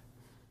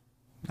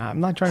 I'm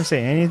not trying to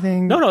say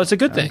anything. No, it's a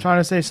good I'm thing. trying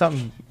to say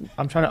something.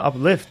 I'm trying to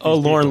uplift. Oh,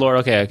 these Lorne people.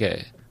 Lord.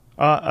 Okay.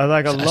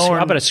 Like a Lorne.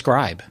 How about a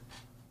scribe?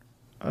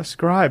 A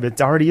scribe?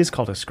 It already is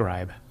called a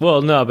scribe.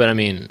 Well, no, but I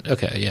mean,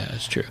 okay, yeah,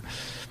 it's true.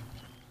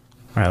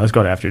 All right, let's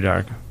go to After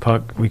Dark.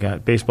 Puck, we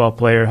got baseball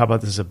player. How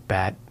about this is a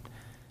bat?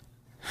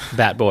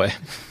 Bat boy.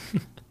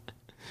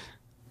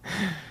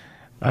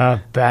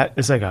 Bat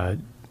is like a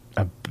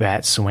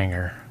bat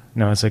swinger.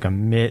 No, it's like a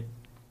mitt.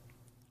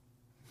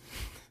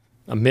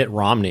 A Mitt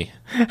Romney.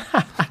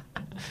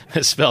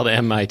 It's spelled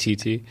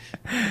M-I-T-T.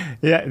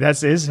 Yeah,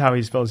 is how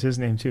he spells his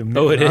name too. Mitt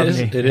Oh, it Romney. is?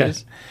 It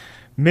is?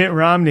 Mitt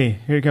Romney.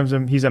 Here comes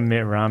him. He's a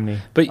Mitt Romney.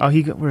 But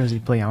where does he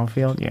play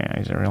outfield? Yeah,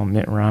 he's a real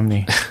Mitt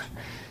Romney.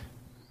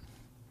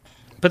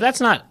 But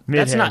that's not.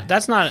 Midhead.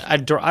 I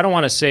don't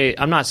want to say.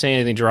 I'm not saying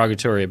anything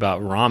derogatory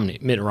about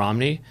Mitt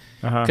Romney,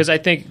 because I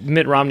think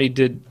Mitt Romney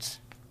did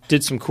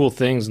some cool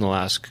things in the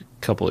last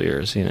couple of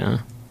years. He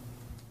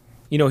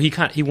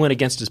went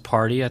against his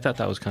party. I thought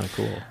that was kind of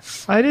cool.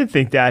 I did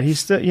think that he's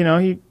still.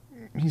 He's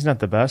not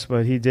the best,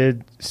 but he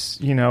did.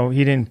 He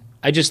didn't.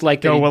 I just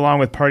like go along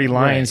with party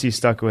lines. Right. He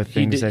stuck with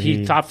things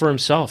he thought for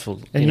himself.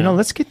 And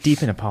let's get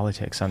deep into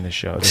politics on this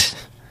show.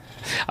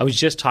 I was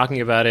just talking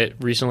about it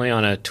recently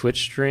on a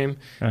Twitch stream,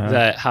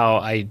 that how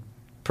I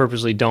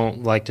purposely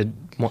don't like to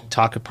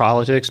talk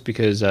politics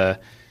because I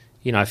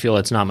feel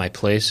it's not my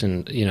place,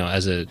 and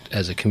as a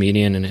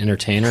comedian and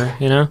entertainer,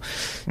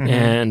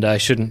 and I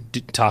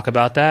shouldn't talk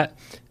about that.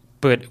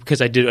 But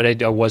because I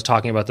was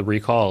talking about the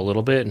recall a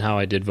little bit and how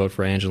I did vote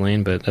for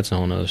Angeline, but that's a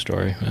whole other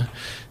story.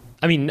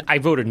 I mean, I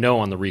voted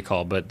no on the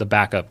recall, but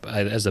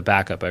as a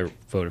backup, I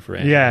voted for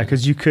Angeline. Yeah,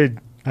 because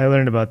I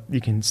learned about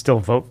you can still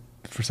vote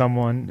for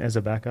someone as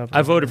a backup.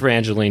 I voted for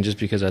Angeline just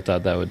because I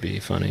thought that would be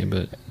funny,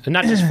 but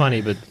not just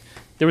funny, but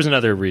there was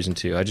another reason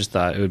too. I just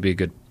thought it would be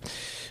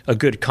a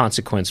good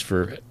consequence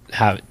for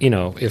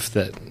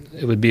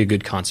it would be a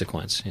good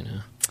consequence.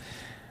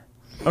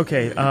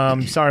 Okay,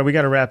 sorry, we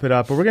got to wrap it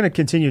up, but we're going to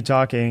continue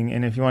talking,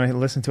 and if you want to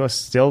listen to us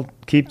still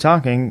keep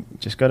talking,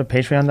 just go to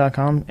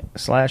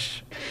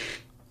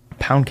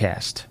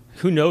patreon.com/poundcast.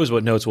 Who knows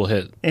what notes we'll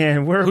hit?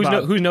 And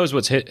who knows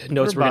what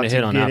notes we're going to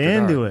hit on After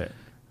Dark.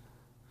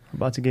 We're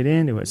about to get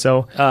into it.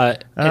 So,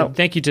 and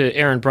thank you to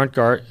Aaron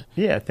Bruntgart.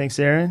 Yeah, thanks,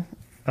 Aaron.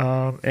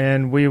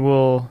 And we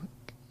will,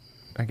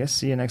 I guess,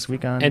 see you next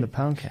week on the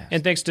Poundcast.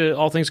 And thanks to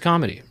All Things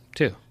Comedy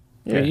too.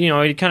 Yeah.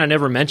 You kind of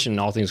never mentioned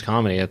All Things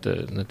Comedy at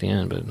the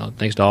end, but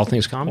thanks to All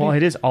Things Comedy. Well,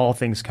 it is All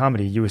Things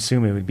Comedy. You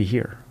assume it would be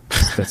here.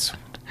 That's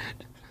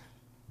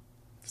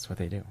what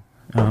they do.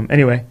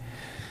 Anyway,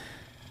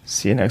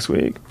 see you next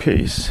week.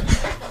 Peace.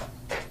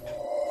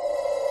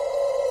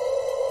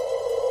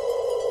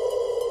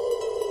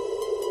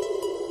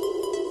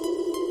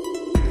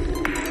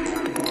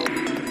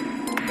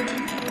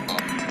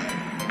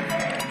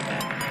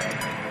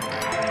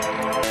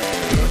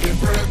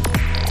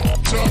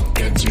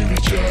 Talking to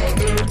each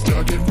other,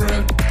 Doug and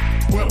Brent.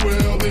 What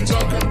will they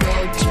talk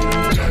about to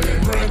Doug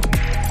and Brent?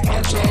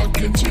 I'm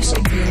talking to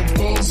some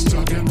pimples,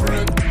 Doug and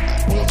Brent.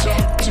 We'll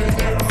talk to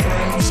their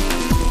friends.